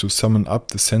able to summon up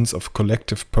the sense of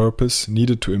collective purpose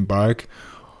needed to embark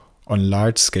on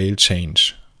large-scale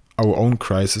change. Our own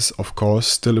crisis, of course,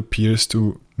 still appears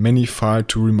to many far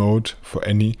too remote for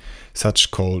any such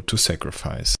call to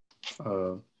sacrifice.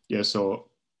 So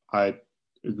I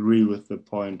agree with the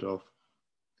point of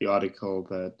the article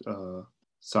that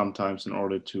sometimes in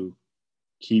order to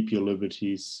keep your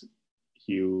liberties,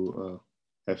 you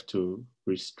have to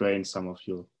restrain some of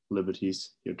your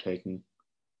liberties you're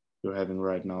having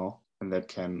right now, and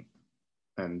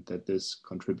that this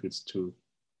contributes to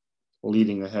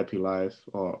leading a happy life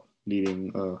or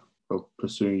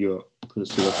pursuing your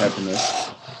pursuit of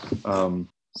happiness.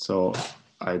 So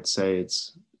I'd say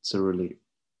it's a really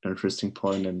interesting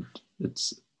point, and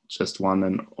it's just one.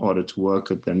 In order to work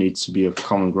it, there needs to be a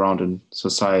common ground in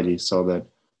society so that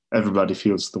everybody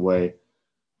feels the way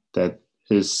that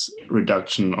his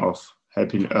reduction of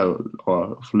happiness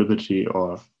or of liberty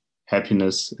or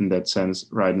happiness in that sense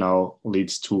right now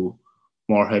leads to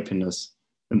more happiness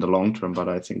in the long term. But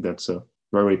I think that's a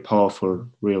very powerful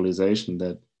realization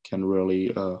that can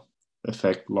really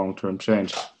affect long-term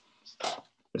change,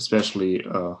 especially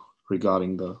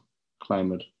regarding the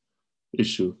climate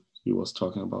issue he was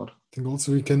talking about. I think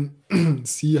also we can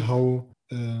see how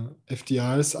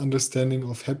FDR's understanding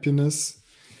of happiness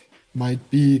might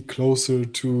be closer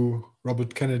to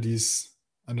Robert Kennedy's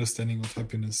understanding of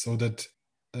happiness, so that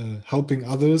helping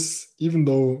others, even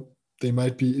though they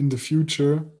might be in the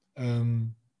future,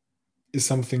 is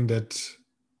something that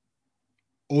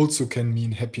also can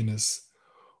mean happiness.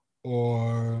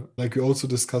 Or, like we also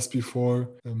discussed before,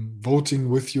 voting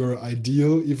with your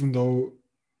ideal, even though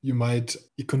you might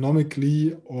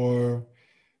economically or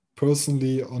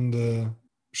personally on the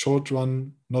short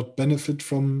run not benefit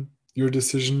from your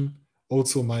decision,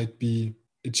 also might be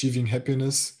achieving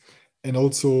happiness, and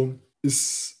also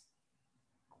is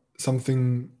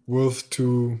something worth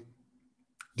to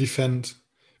defend.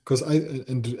 Because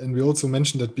and we also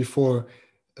mentioned that before,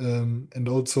 and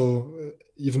also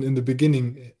even in the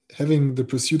beginning, having the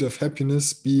pursuit of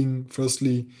happiness being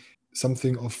firstly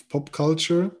something of pop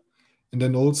culture, and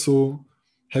then also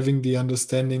having the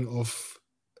understanding of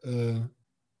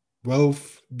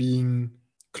wealth being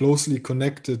closely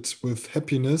connected with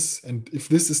happiness. And if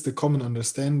this is the common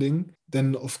understanding,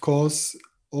 then of course,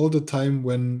 all the time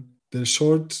when the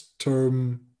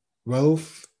short-term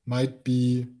wealth might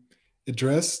be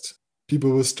addressed, people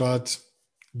will start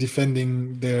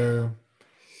defending their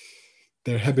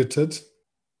habitat.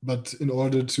 But in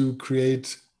order to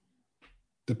create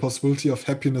the possibility of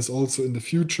happiness also in the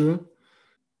future,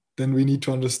 then we need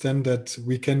to understand that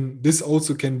this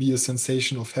also can be a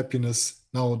sensation of happiness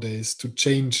nowadays, to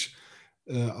change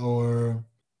our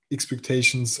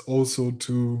expectations also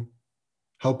to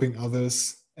helping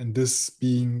others, and this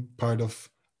being part of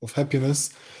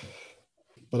happiness.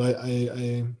 But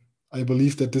I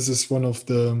believe that this is one of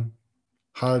the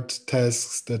hard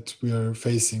tasks that we are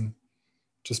facing,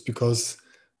 just because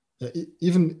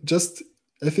even just,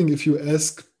 I think if you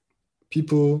ask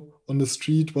people on the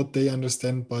street what they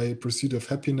understand by pursuit of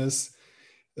happiness,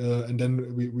 and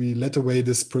then we let away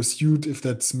this pursuit, if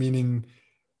that's meaning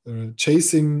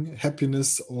chasing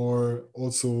happiness or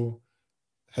also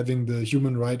having the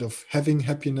human right of having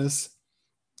happiness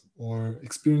or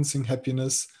experiencing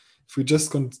happiness. If we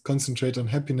just concentrate on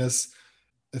happiness,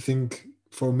 I think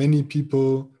for many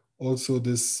people also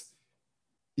this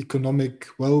economic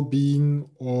well-being,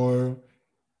 or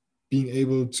being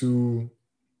able to,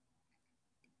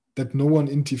 that no one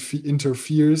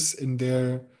interferes in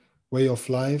their way of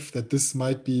life, that this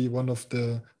might be one of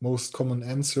the most common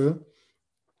answer.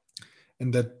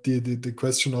 And that the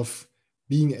question of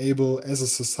being able as a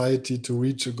society to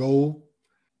reach a goal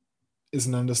is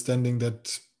an understanding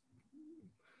that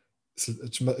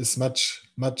is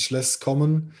much less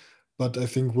common, but I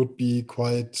think would be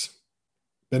quite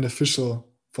beneficial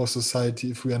for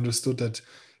society if we understood that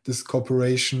this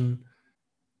cooperation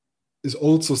is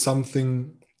also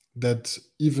something that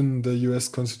even the US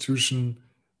Constitution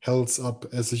holds up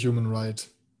as a human right.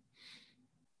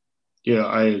 Yeah,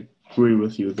 I agree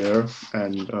with you there.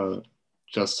 And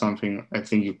just something, I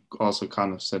think you also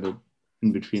kind of said it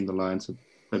in between the lines.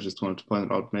 I just wanted to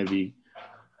point out, maybe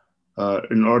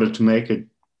in order to make it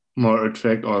more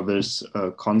attractive, or this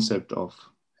concept of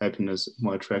happiness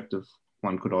more attractive,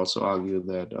 one could also argue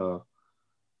that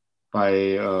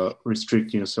by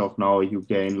restricting yourself now, you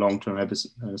gain long-term happiness,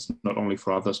 not only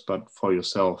for others, but for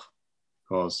yourself.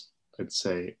 Because let's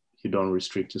say you don't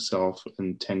restrict yourself,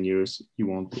 in 10 years, you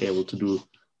won't be able to do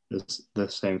the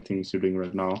same things you're doing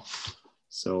right now.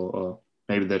 So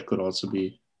maybe that could also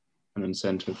be an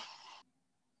incentive.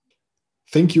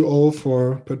 Thank you all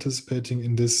for participating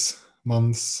in this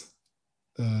month's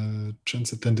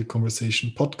Transatlantic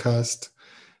Conversation podcast.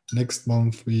 Next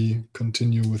month, we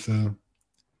continue with a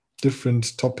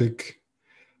different topic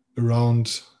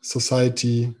around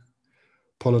society,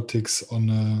 politics on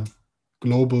a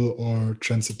global or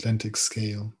transatlantic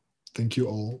scale. Thank you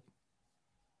all.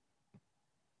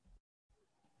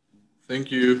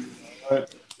 Thank you.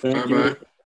 Thank Bye-bye.